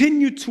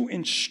continue to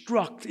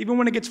instruct, even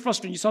when it gets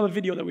frustrating. You saw the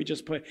video that we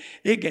just put.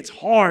 It gets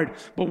hard.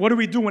 But what do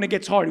we do when it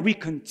gets hard? We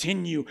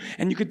continue.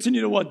 And you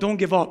continue to what? Don't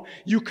give up.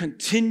 You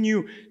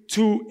continue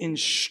to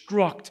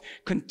instruct.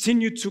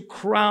 Continue to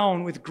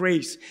crown with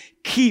grace.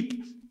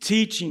 Keep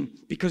teaching,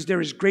 because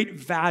there is great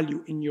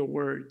value in your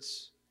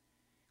words.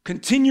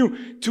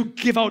 Continue to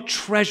give out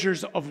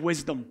treasures of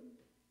wisdom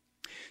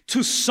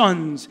to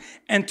sons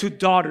and to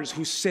daughters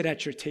who sit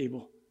at your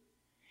table.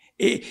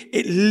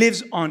 It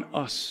lives on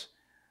us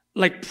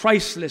like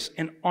priceless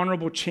and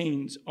honorable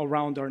chains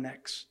around our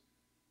necks.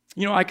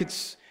 You know, I could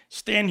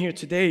stand here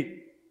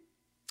today,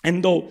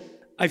 and though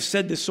I've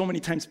said this so many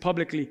times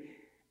publicly,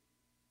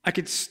 I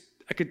could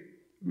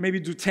maybe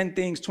do 10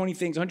 things, 20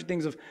 things, 100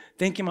 things of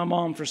thanking my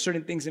mom for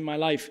certain things in my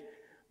life.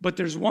 But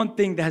there's one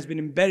thing that has been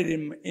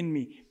embedded in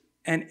me,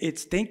 and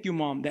it's thank you,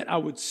 Mom, that I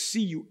would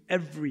see you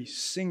every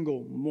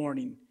single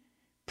morning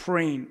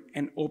praying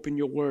and open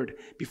your word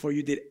before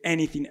you did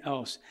anything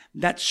else.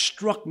 That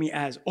struck me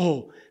as,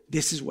 oh,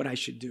 this is what I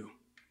should do.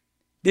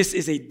 This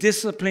is a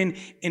discipline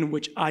in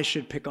which I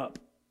should pick up.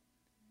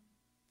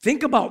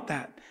 Think about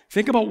that.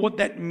 Think about what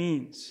that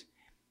means.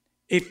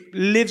 It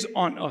lives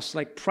on us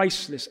like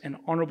priceless and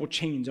honorable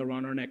chains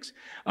around our necks.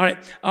 All right,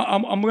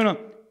 I'm going to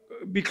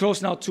be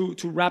close now to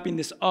wrapping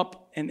this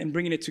up and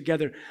bringing it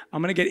together.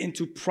 I'm going to get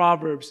into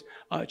Proverbs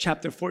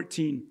chapter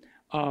 14,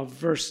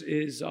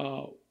 verses...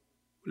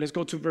 let's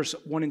go to verse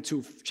 1 and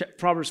 2.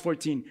 Proverbs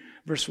 14,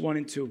 verse 1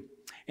 and 2.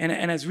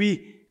 And as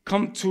we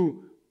come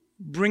to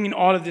bringing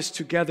all of this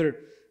together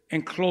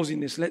and closing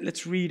this,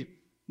 let's read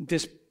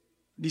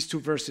these two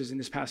verses in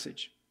this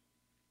passage.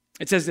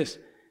 It says this: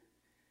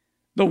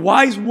 the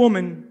wise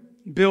woman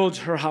builds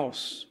her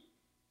house,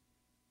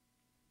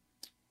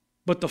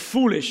 but the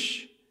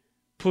foolish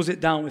pulls it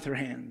down with her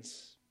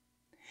hands.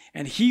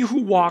 And he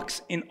who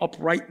walks in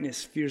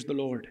uprightness fears the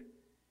Lord,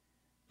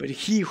 but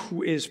he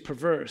who is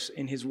perverse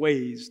in his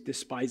ways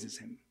despises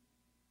him.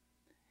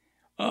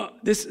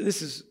 This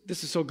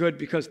is so good,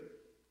 because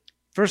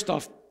first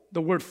off,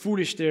 the word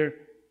foolish there,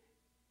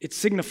 it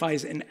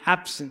signifies an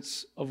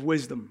absence of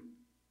wisdom.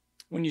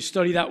 When you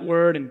study that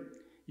word and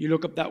you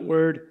look up that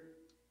word,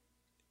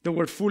 the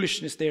word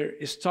foolishness there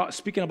is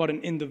speaking about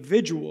an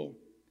individual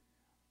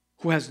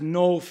who has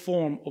no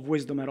form of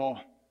wisdom at all.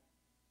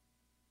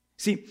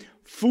 See,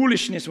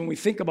 foolishness, when we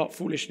think about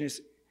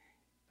foolishness,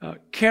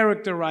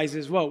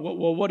 characterizes,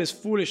 what is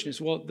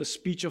foolishness? Well, the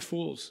speech of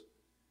fools,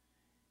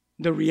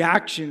 the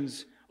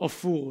reactions of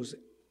fools,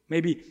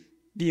 maybe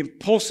the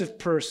impulsive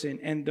person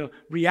and the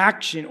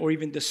reaction or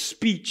even the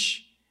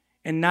speech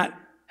and not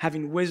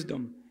having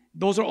wisdom.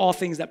 Those are all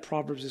things that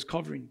Proverbs is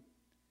covering.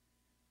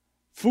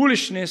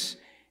 Foolishness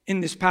in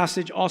this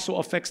passage also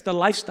affects the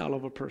lifestyle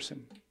of a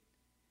person,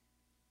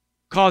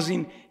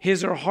 causing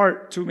his or her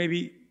heart to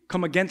maybe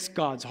come against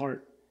God's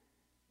heart,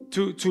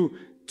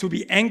 to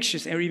be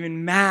anxious or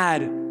even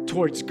mad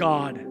towards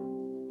God.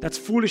 That's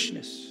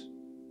foolishness.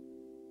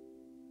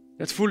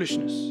 That's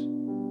foolishness.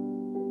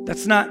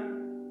 That's not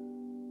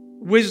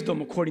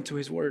wisdom according to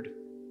his word.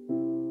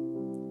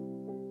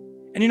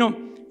 And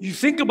you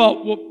think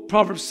about what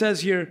Proverbs says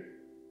here.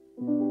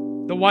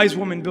 The wise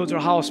woman builds her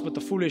house, but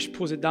the foolish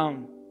pulls it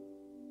down.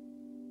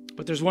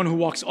 But there's one who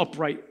walks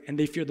upright and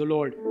they fear the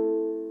Lord.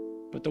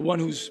 But the one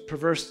who's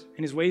perverse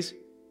in his ways,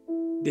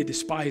 they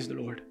despise the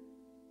Lord.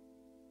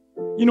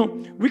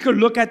 We could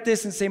look at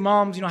this and say,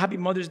 moms, happy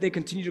Mother's Day.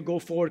 Continue to go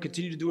forward.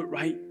 Continue to do it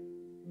right.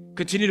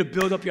 Continue to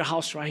build up your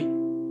house right.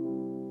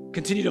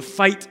 Continue to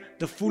fight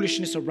the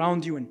foolishness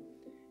around you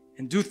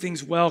and do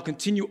things well.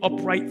 Continue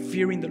upright,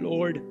 fearing the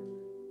Lord.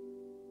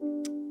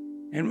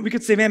 And we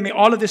could say, man, may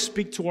all of this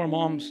speak to our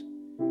moms.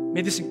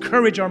 May this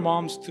encourage our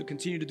moms to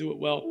continue to do it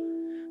well.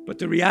 But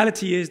the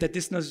reality is that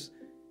this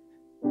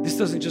This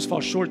doesn't just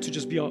fall short to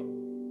just be a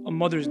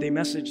Mother's Day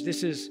message.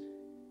 This is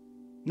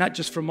not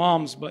just for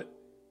moms, but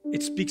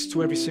it speaks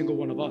to every single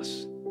one of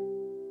us.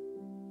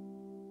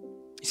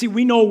 You see,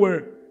 we know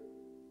where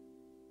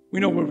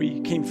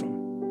we came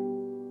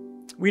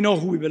from. We know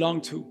who we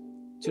belong to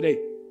today.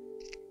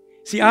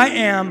 See, I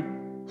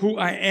am who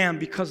I am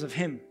because of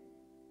Him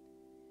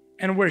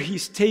and where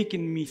He's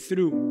taken me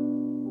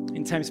through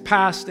in times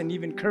past and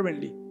even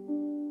currently.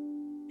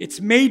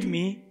 It's made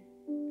me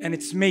and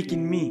it's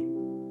making me.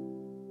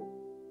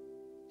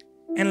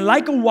 And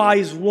like a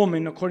wise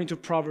woman, according to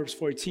Proverbs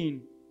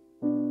 14,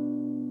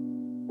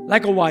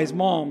 like a wise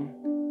mom,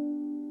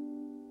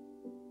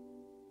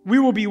 we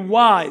will be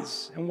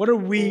wise. And what are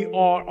we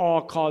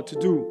all called to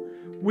do?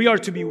 We are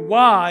to be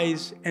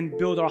wise and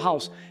build our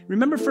house.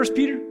 Remember 1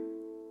 Peter?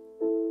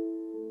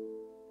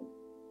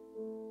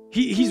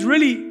 He's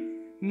really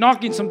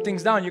knocking some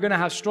things down. You're going to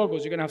have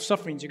struggles. You're going to have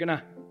sufferings. You're going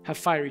to have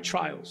fiery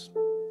trials.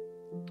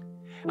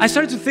 I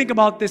started to think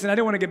about this, and I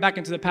didn't want to get back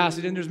into the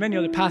passage, and there's many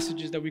other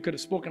passages that we could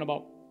have spoken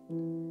about.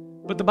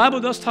 But the Bible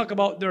does talk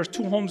about there are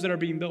 2 homes that are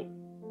being built.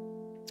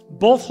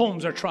 Both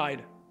homes are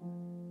tried.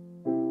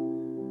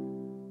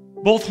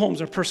 Both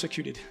homes are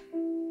persecuted.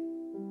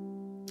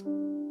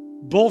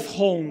 Both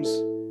homes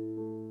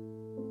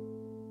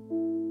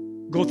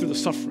go through the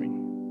suffering.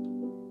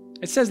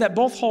 It says that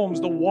both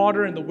homes, the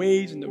water and the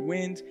waves and the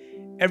wind,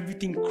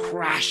 everything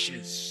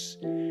crashes.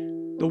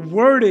 The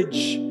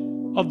wordage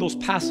of those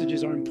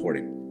passages are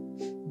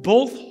important.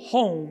 Both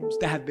homes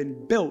that have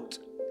been built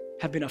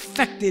have been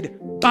affected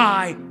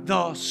by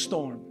the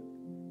storm.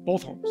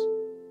 Both homes.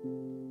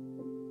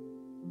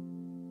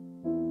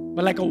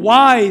 But like a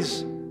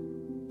wise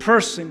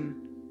person,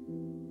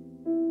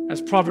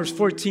 as Proverbs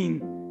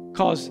 14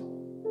 calls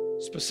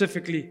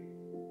specifically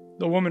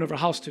the woman of her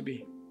house to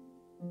be,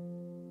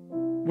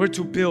 we're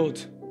to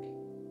build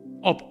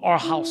up our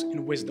house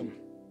in wisdom.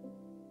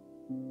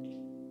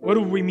 What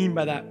do we mean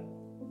by that?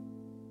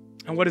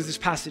 And what does this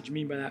passage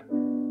mean by that?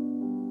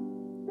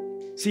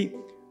 See,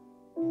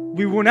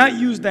 we will not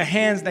use the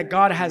hands that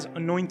God has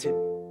anointed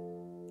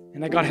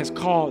and that God has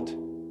called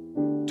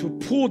to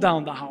pull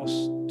down the house,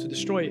 to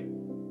destroy it.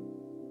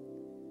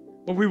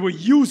 But we will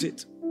use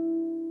it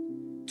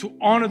to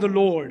honor the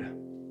Lord,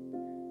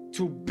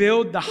 to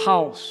build the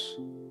house.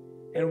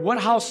 And what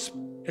house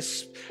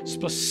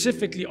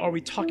specifically are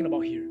we talking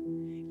about here?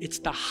 It's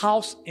the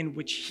house in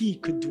which He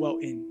could dwell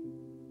in.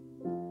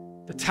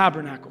 The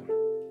tabernacle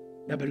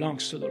that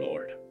belongs to the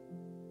Lord.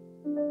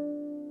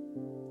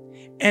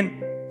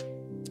 And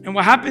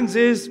what happens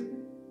is,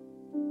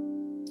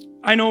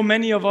 I know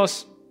many of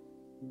us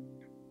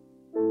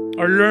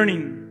are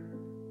learning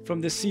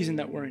from this season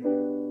that we're in.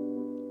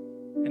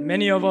 And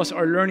many of us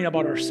are learning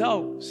about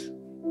ourselves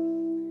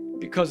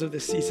because of the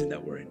season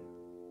that we're in.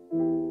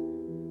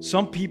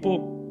 Some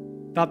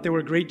people thought they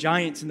were great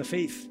giants in the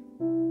faith,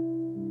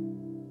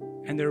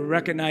 and they're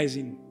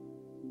recognizing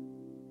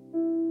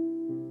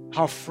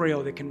how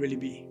frail they can really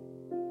be.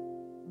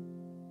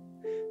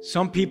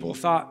 Some people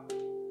thought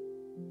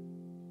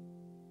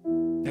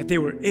that they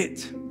were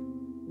it,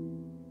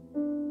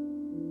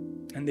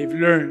 and they've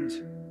learned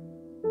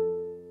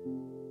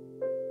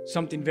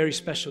something very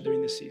special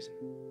during this season.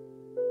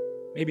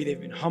 Maybe they've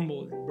been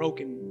humbled and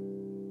broken.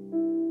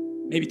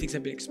 Maybe things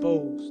have been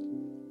exposed.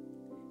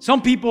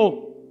 Some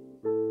people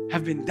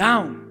have been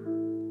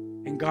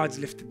down, and God's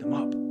lifted them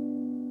up.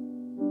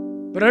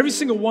 But every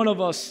single one of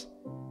us,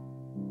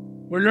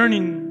 we're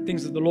learning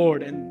things of the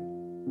Lord, and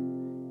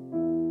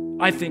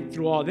I think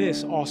through all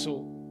this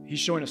also, He's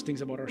showing us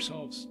things about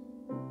ourselves.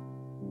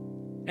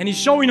 And He's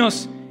showing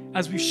us,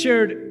 as we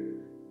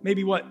shared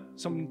maybe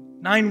some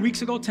 10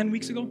 weeks ago,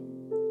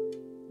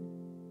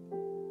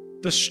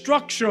 the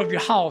structure of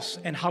your house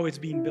and how it's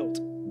being built.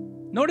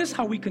 Notice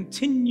how we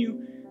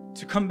continue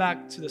to come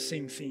back to the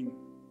same theme.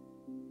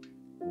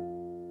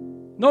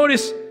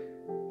 Notice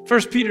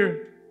 1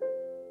 Peter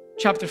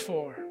chapter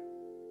 4.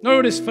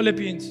 Notice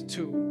Philippians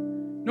 2.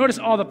 Notice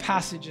all the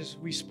passages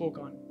we spoke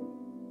on.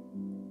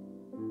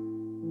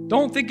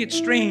 Don't think it's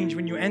strange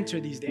when you enter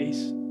these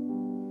days.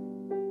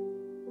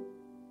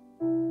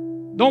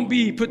 Don't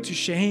be put to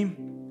shame.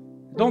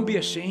 Don't be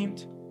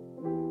ashamed.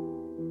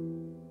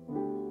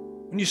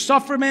 When you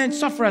suffer, man,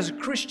 suffer as a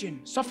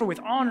Christian. Suffer with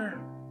honor.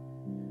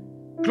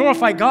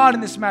 Glorify God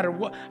in this matter.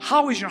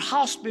 How has your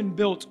house been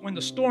built when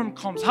the storm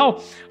comes?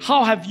 How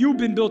have you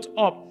been built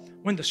up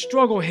when the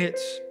struggle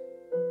hits?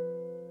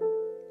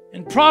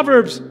 And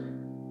Proverbs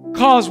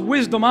calls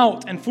wisdom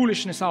out and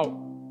foolishness out.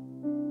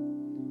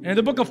 And in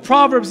the book of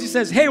Proverbs, he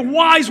says, hey,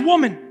 wise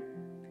woman.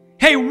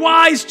 Hey,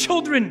 wise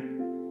children.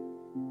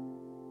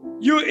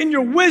 In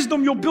your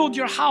wisdom, you'll build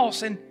your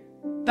house. And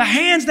the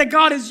hands that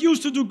God has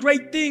used to do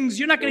great things,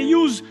 you're not going to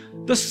use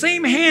the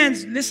same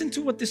hands. Listen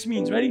to what this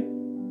means. Ready?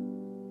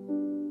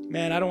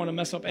 Man, I don't want to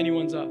mess up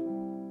anyone's up.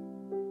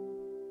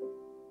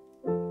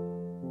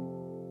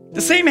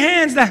 The same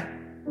hands that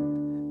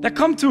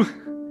come to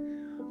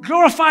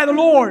glorify the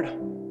Lord.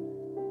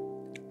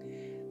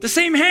 The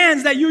same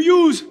hands that you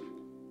use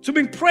to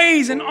bring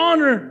praise and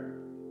honor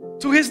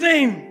to His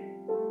name.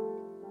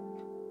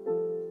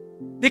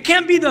 They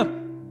can't be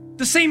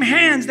the same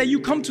hands that you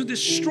come to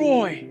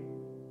destroy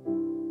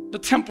the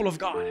temple of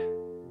God.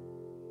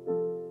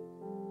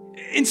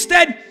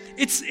 Instead,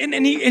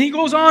 and he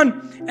goes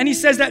on and he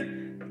says that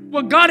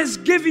what God has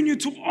given you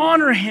to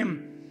honor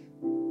him,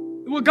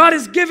 what God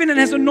has given and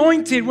has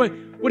anointed,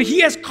 what he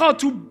has called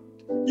to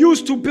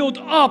use to build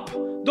up,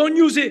 don't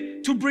use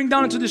it to bring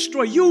down and to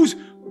destroy. Use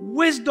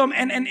wisdom,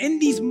 and in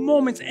these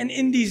moments and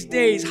in these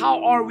days,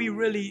 how are we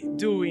really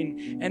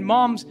doing? And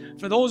moms,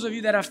 for those of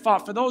you that have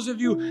fought, for those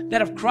of you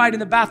that have cried in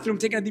the bathroom,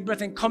 taken a deep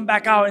breath and come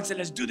back out and said,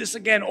 let's do this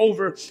again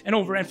over and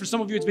over. And for some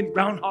of you, it's been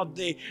Groundhog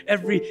Day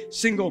every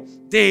single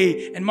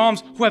day. And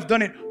moms who have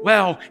done it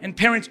well, and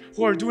parents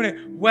who are doing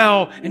it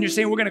well, and you're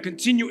saying, we're going to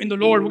continue in the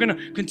Lord. We're going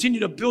to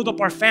continue to build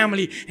up our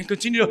family and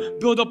continue to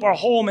build up our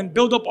home and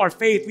build up our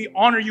faith. We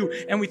honor you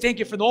and we thank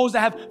you. For those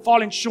that have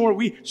fallen short,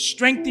 we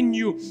strengthen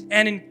you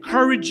and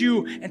encourage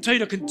you and tell you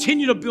to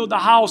continue to build the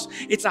house.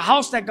 It's a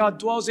house that God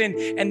dwells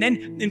in. And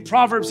then in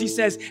Proverbs, he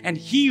says, and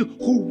he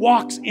who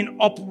walks in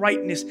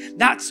uprightness,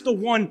 that's the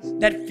one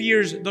that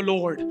fears the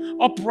Lord.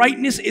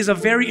 Uprightness is a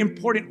very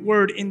important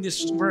word in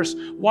this verse.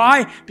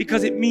 Why?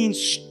 Because it means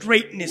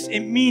straightness.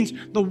 It means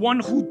the one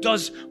who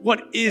does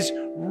what is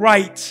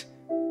right.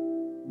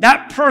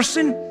 That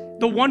person,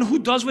 the one who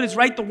does what is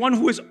right, the one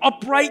who is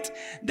upright,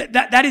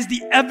 that is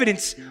the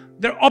evidence.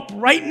 Their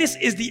uprightness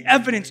is the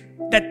evidence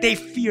that they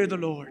fear the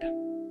Lord.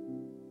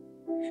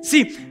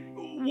 See,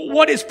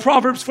 what is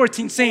Proverbs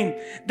 14 saying?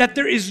 That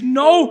there is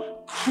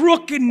no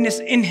crookedness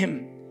in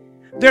him.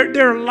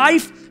 Their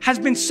life has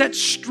been set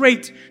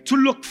straight to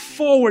look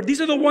forward. These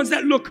are the ones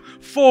that look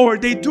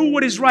forward. They do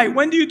what is right.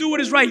 When do you do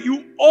what is right?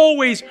 You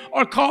always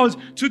are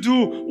called to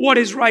do what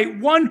is right.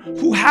 One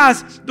who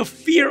has the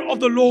fear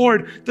of the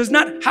Lord does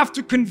not have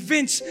to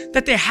convince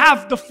that they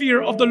have the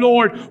fear of the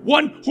Lord.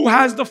 One who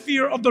has the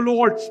fear of the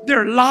Lord,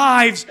 their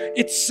lives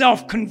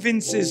itself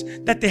convinces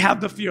that they have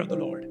the fear of the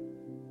Lord.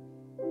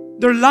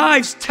 Their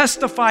lives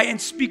testify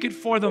and speak it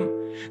for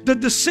them. The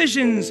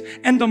decisions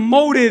and the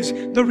motives,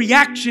 the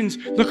reactions,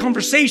 the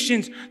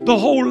conversations, the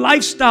whole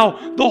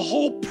lifestyle, the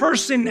whole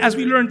person, as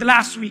we learned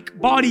last week,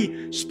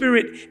 body,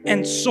 spirit,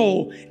 and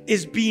soul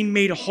is being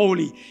made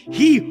holy.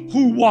 He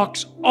who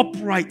walks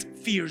upright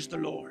fears the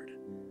Lord.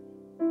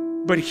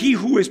 But he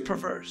who is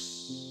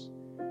perverse,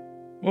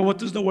 well, what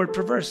does the word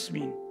perverse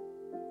mean?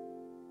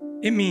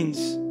 It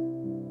means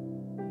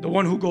the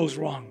one who goes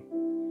wrong.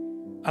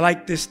 I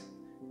like this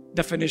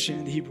definition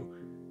in the Hebrew.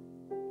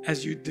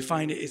 As you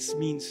define it, it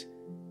means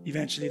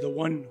eventually the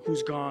one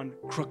who's gone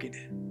crooked.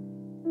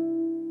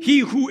 He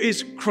who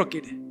is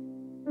crooked,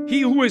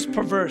 he who is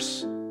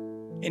perverse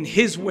in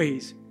his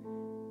ways,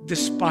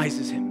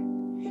 despises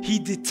him. He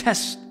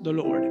detests the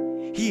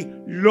Lord. He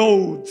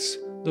loathes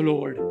the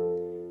Lord.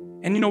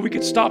 And we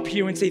could stop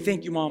here and say,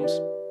 thank you, moms.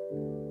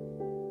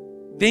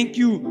 Thank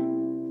you,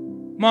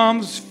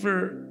 moms,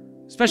 for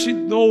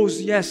especially those,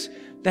 yes,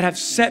 that have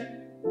set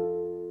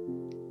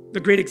the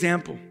great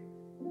example.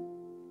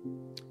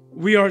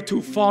 We are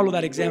to follow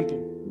that example.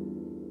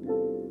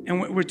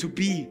 And we're to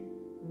be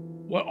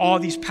what all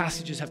these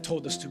passages have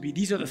told us to be.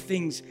 These are the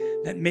things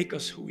that make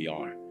us who we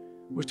are.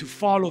 We're to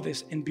follow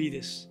this and be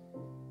this.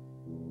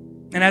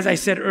 And as I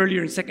said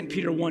earlier in 2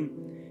 Peter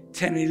 1,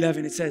 10 and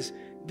 11, it says,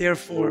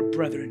 therefore,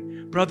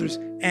 brethren, brothers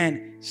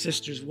and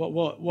sisters,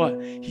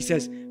 what? He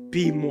says,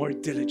 be more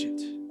diligent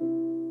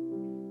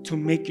to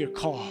make your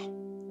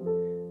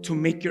call, to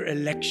make your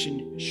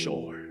election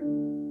sure.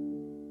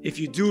 If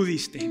you do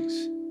these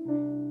things,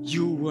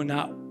 you will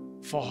not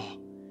fall.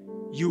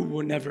 You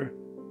will never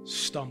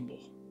stumble.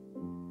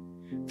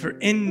 For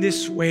in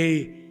this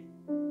way,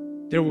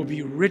 there will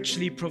be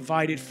richly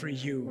provided for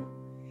you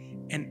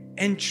an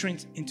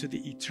entrance into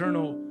the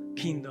eternal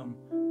kingdom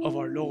of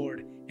our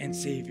Lord and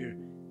Savior,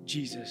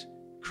 Jesus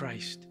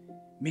Christ.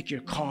 Make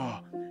your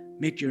call.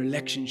 Make your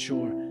election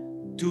sure.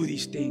 Do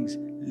these things.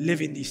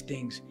 Live in these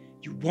things.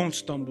 You won't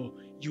stumble.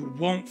 You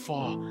won't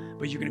fall,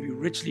 but you're going to be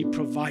richly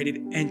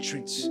provided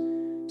entrance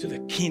to the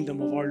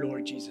kingdom of our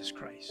Lord Jesus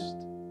Christ.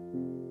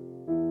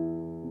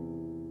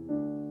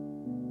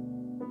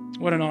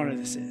 What an honor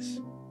this is.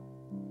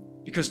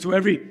 Because to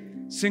every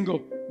single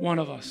one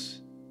of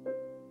us,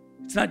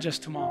 it's not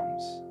just to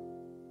moms,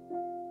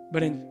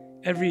 but in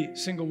every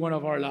single one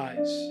of our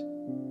lives,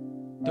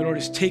 the Lord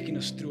is taking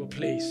us through a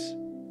place.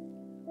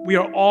 We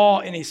are all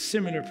in a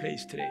similar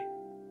place today.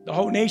 The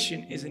whole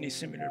nation is in a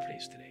similar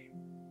place today.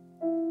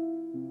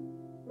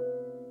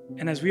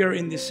 And as we are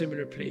in this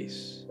similar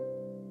place,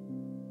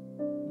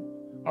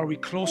 are we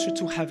closer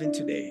to heaven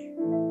today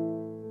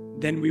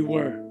than we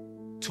were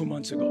 2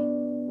 months ago?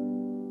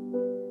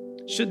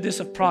 Should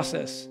this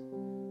process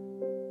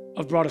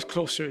have brought us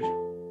closer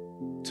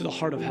to the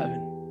heart of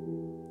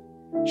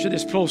heaven? Should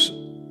this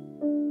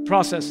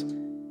process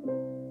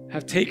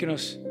have taken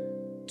us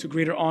to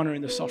greater honor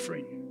in the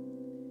suffering,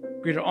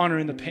 greater honor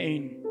in the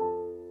pain,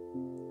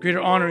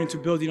 greater honor into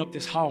building up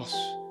this house,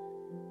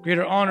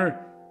 greater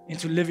honor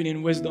into living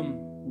in wisdom?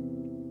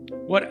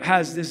 What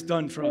has this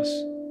done for us?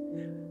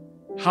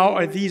 How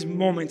are these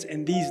moments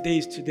and these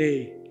days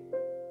today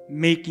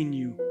making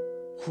you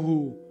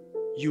who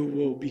you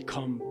will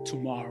become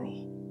tomorrow.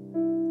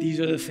 These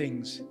are the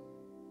things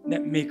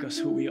that make us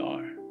who we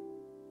are.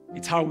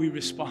 It's how we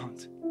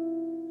respond,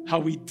 how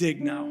we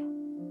dig now,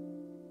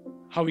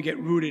 how we get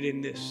rooted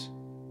in this.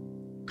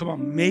 Come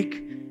on,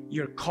 make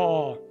your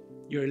call,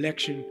 your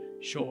election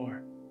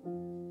sure.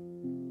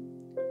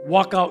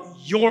 Walk out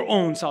your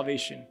own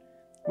salvation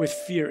with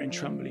fear and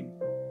trembling.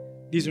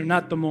 These are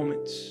not the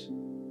moments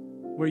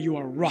where you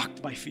are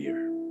rocked by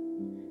fear.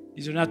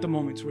 These are not the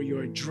moments where you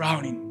are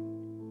drowning.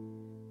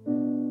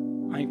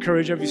 I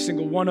encourage every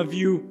single one of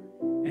you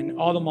and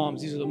all the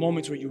moms, these are the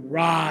moments where you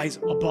rise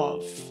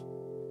above,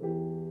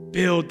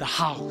 build the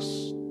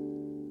house.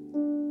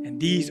 And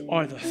these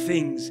are the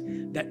things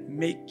that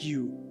make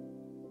you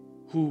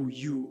who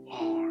you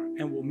are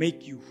and will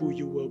make you who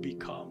you will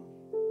become.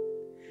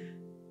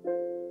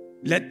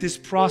 Let this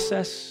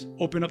process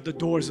open up the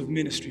doors of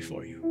ministry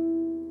for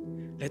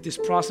you. Let this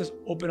process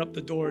open up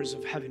the doors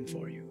of heaven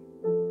for you.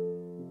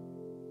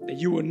 That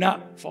you will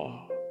not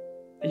fall,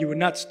 that you will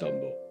not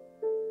stumble,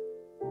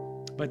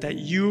 but that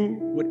you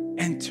would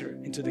enter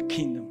into the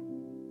kingdom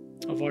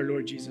of our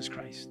Lord Jesus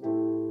Christ.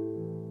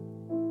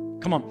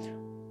 Come on,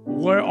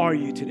 where are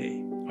you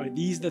today? Are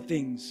these the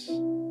things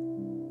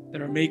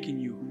that are making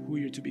you who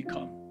you're to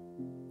become?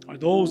 Are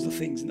those the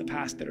things in the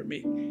past that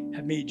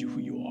have made you who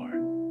you are?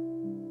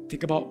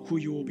 Think about who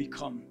you will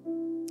become.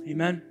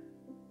 Amen?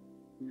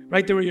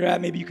 Right there where you're at,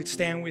 maybe you could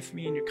stand with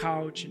me on your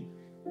couch and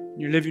in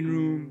your living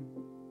room,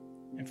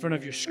 in front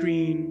of your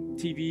screen,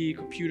 TV,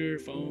 computer,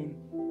 phone.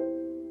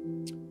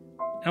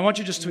 And I want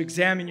you just to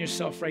examine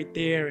yourself right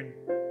there, and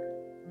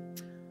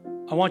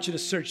I want you to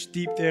search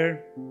deep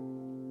there.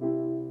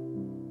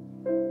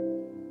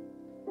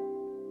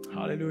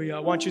 Hallelujah. I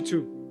want you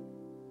to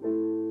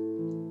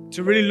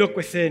really look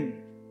within.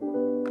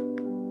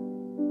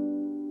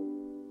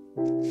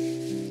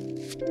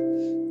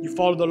 You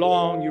followed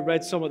along, you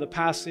read some of the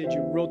passage,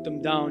 you wrote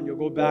them down, you'll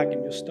go back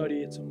and you'll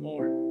study it some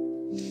more.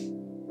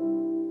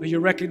 But you're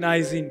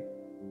recognizing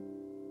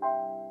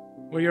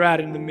where you're at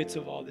in the midst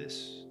of all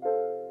this.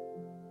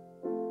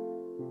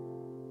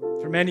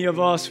 For many of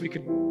us, we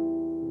could,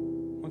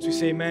 once we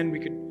say amen, we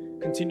could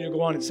continue to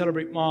go on and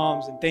celebrate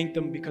moms and thank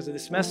them because of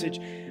this message.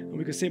 And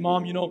we could say,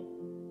 Mom, you know,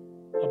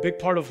 a big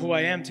part of who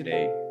I am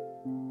today,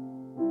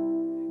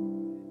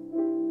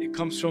 it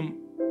comes from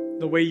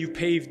the way you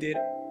paved it,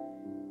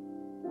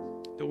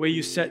 the way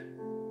you set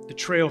the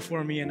trail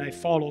for me, and I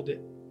followed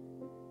it.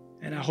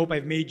 And I hope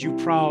I've made you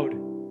proud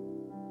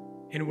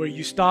in where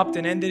you stopped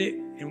and ended it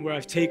and where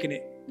I've taken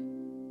it.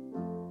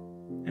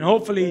 And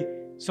hopefully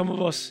some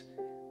of us,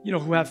 you know,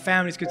 who have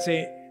families could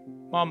say,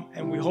 Mom,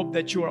 and we hope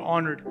that you are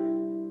honored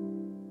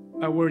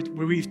by where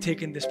we've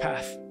taken this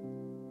path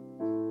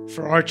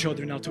for our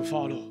children now to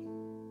follow.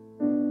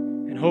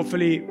 And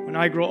hopefully when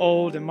I grow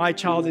old and my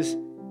child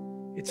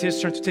it's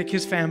his turn to take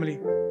his family,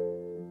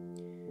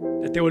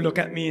 that they will look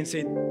at me and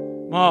say,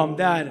 Mom,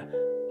 Dad,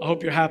 I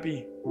hope you're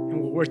happy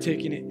and we're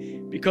taking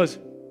it, because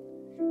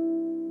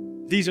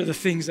these are the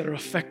things that are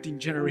affecting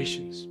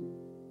generations.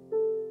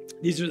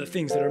 These are the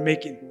things that are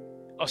making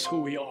us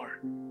who we are.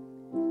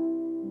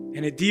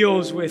 And it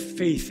deals with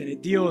faith, and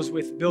it deals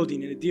with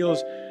building, and it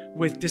deals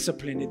with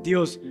discipline, it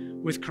deals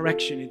with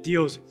correction, it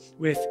deals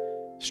with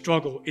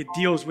struggle, it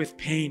deals with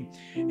pain.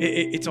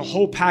 It's a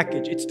whole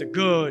package. It's the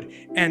good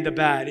and the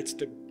bad. It's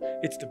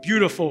the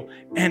beautiful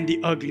and the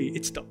ugly.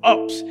 It's the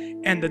ups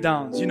and the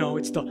downs. You know,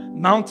 it's the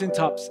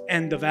mountaintops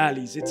and the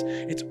valleys.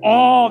 It's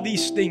all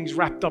these things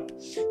wrapped up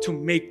to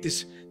make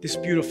this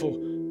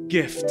beautiful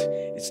gift.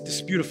 It's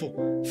this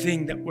beautiful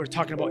thing that we're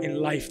talking about in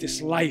life,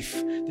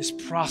 this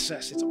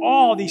process. It's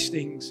all these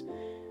things.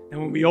 And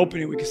when we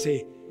open it, we can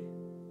say,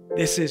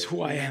 this is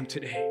who I am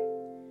today.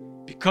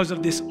 Because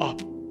of this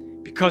up,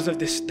 because of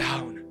this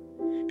down,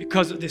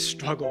 because of this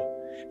struggle,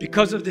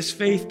 because of this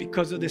faith,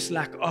 because of this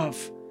lack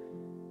of,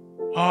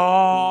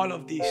 all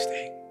of these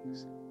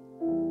things.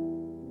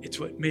 It's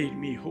what made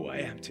me who I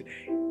am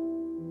today.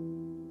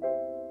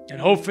 And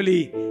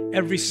hopefully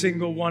every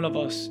single one of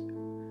us,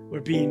 we're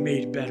being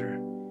made better.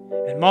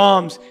 And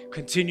moms,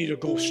 continue to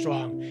go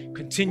strong.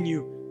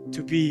 Continue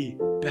to be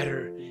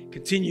better.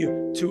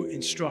 Continue to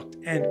instruct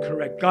and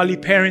correct. Godly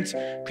parents,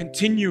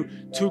 continue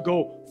to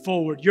go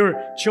forward.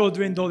 Your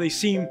children, though they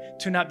seem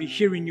to not be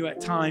hearing you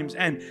at times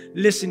and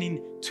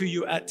listening to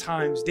you at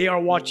times, they are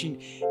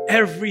watching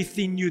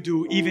everything you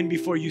do even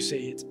before you say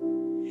it.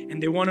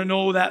 And they want to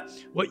know that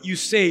what you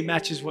say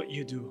matches what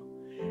you do.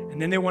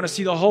 And then they want to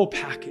see the whole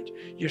package.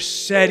 You're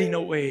setting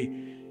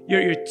away.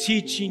 You're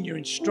teaching, you're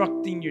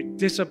instructing, you're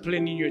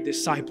disciplining, you're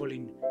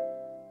discipling.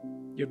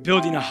 You're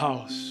building a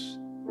house,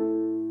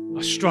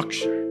 a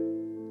structure.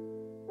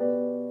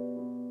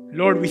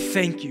 Lord, we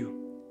thank you.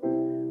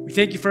 We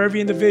thank you for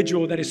every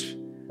individual that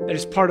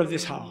is part of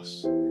this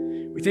house.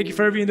 We thank you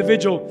for every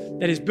individual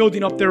that is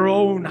building up their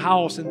own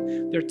house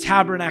and their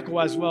tabernacle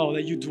as well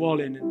that you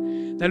dwell in.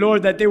 And that,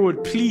 Lord, that they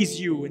would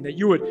please you and that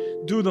you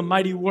would do the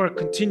mighty work,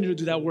 continue to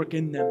do that work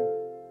in them.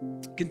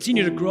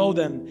 Continue to grow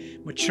them,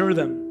 mature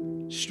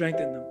them,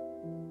 strengthen them.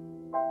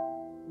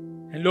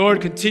 And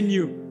Lord,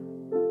 continue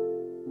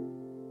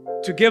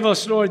to give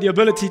us, Lord, the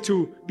ability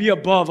to be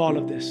above all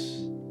of this.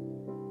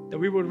 That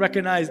we would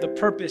recognize the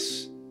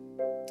purpose,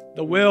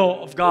 the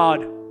will of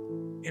God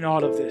in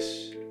all of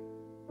this.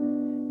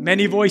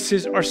 Many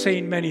voices are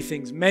saying many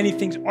things. Many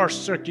things are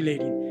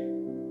circulating.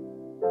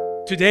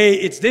 Today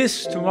it's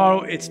this,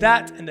 tomorrow it's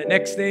that, and the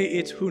next day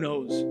it's who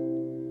knows.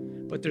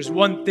 But there's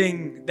one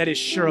thing that is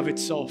sure of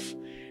itself,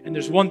 and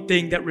there's one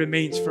thing that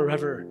remains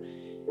forever,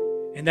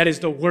 and that is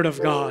the Word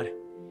of God,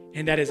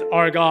 and that is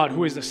our God,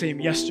 who is the same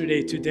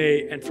yesterday,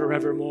 today, and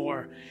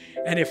forevermore.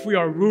 And if we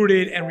are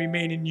rooted and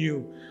remain in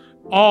you,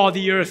 all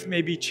the earth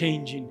may be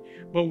changing,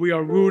 but we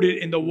are rooted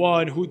in the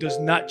one who does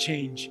not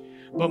change,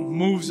 but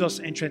moves us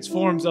and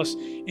transforms us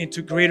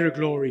into greater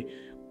glory,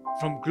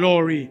 from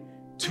glory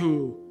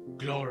to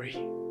glory.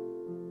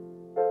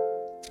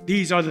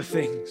 These are the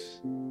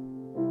things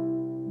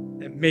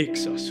that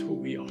makes us who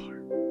we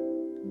are.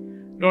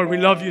 Lord, we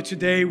love you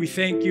today. We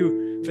thank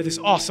you for this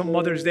awesome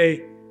Mother's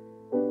Day.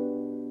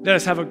 Let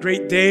us have a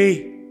great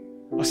day,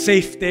 a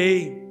safe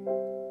day,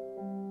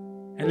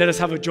 and let us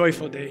have a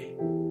joyful day.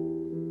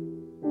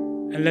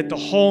 And let the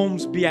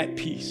homes be at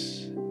peace.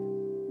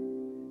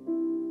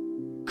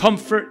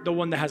 Comfort the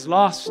one that has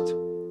lost,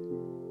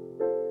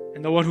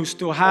 and the one who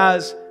still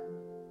has.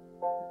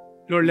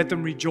 Lord, let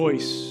them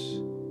rejoice.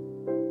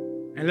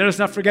 And let us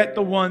not forget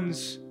the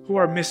ones who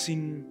are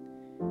missing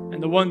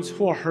and the ones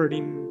who are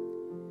hurting.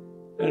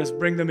 Let us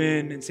bring them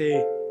in and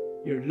say,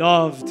 you're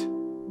loved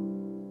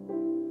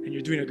and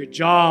you're doing a good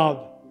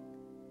job.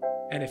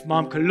 And if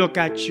mom could look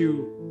at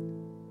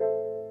you,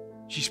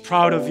 she's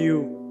proud of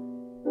you.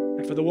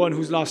 And for the one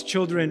who's lost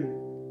children,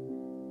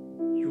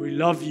 we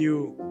love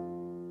you.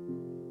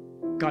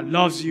 God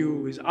loves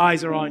you. His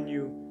eyes are on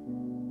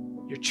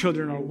you. Your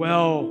children are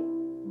well.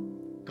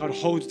 God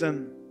holds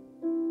them.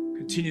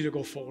 Continue to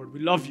go forward. We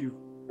love you.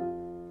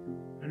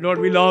 And Lord,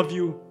 we love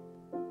you.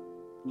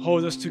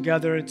 Hold us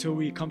together until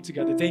we come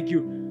together. Thank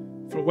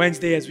you for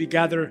Wednesday as we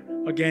gather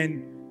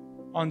again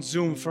on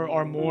Zoom for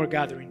our more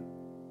gathering.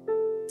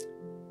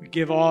 We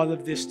give all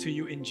of this to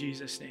you in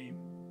Jesus' name.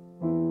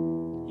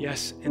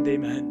 Yes and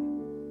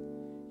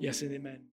amen. Yes and amen.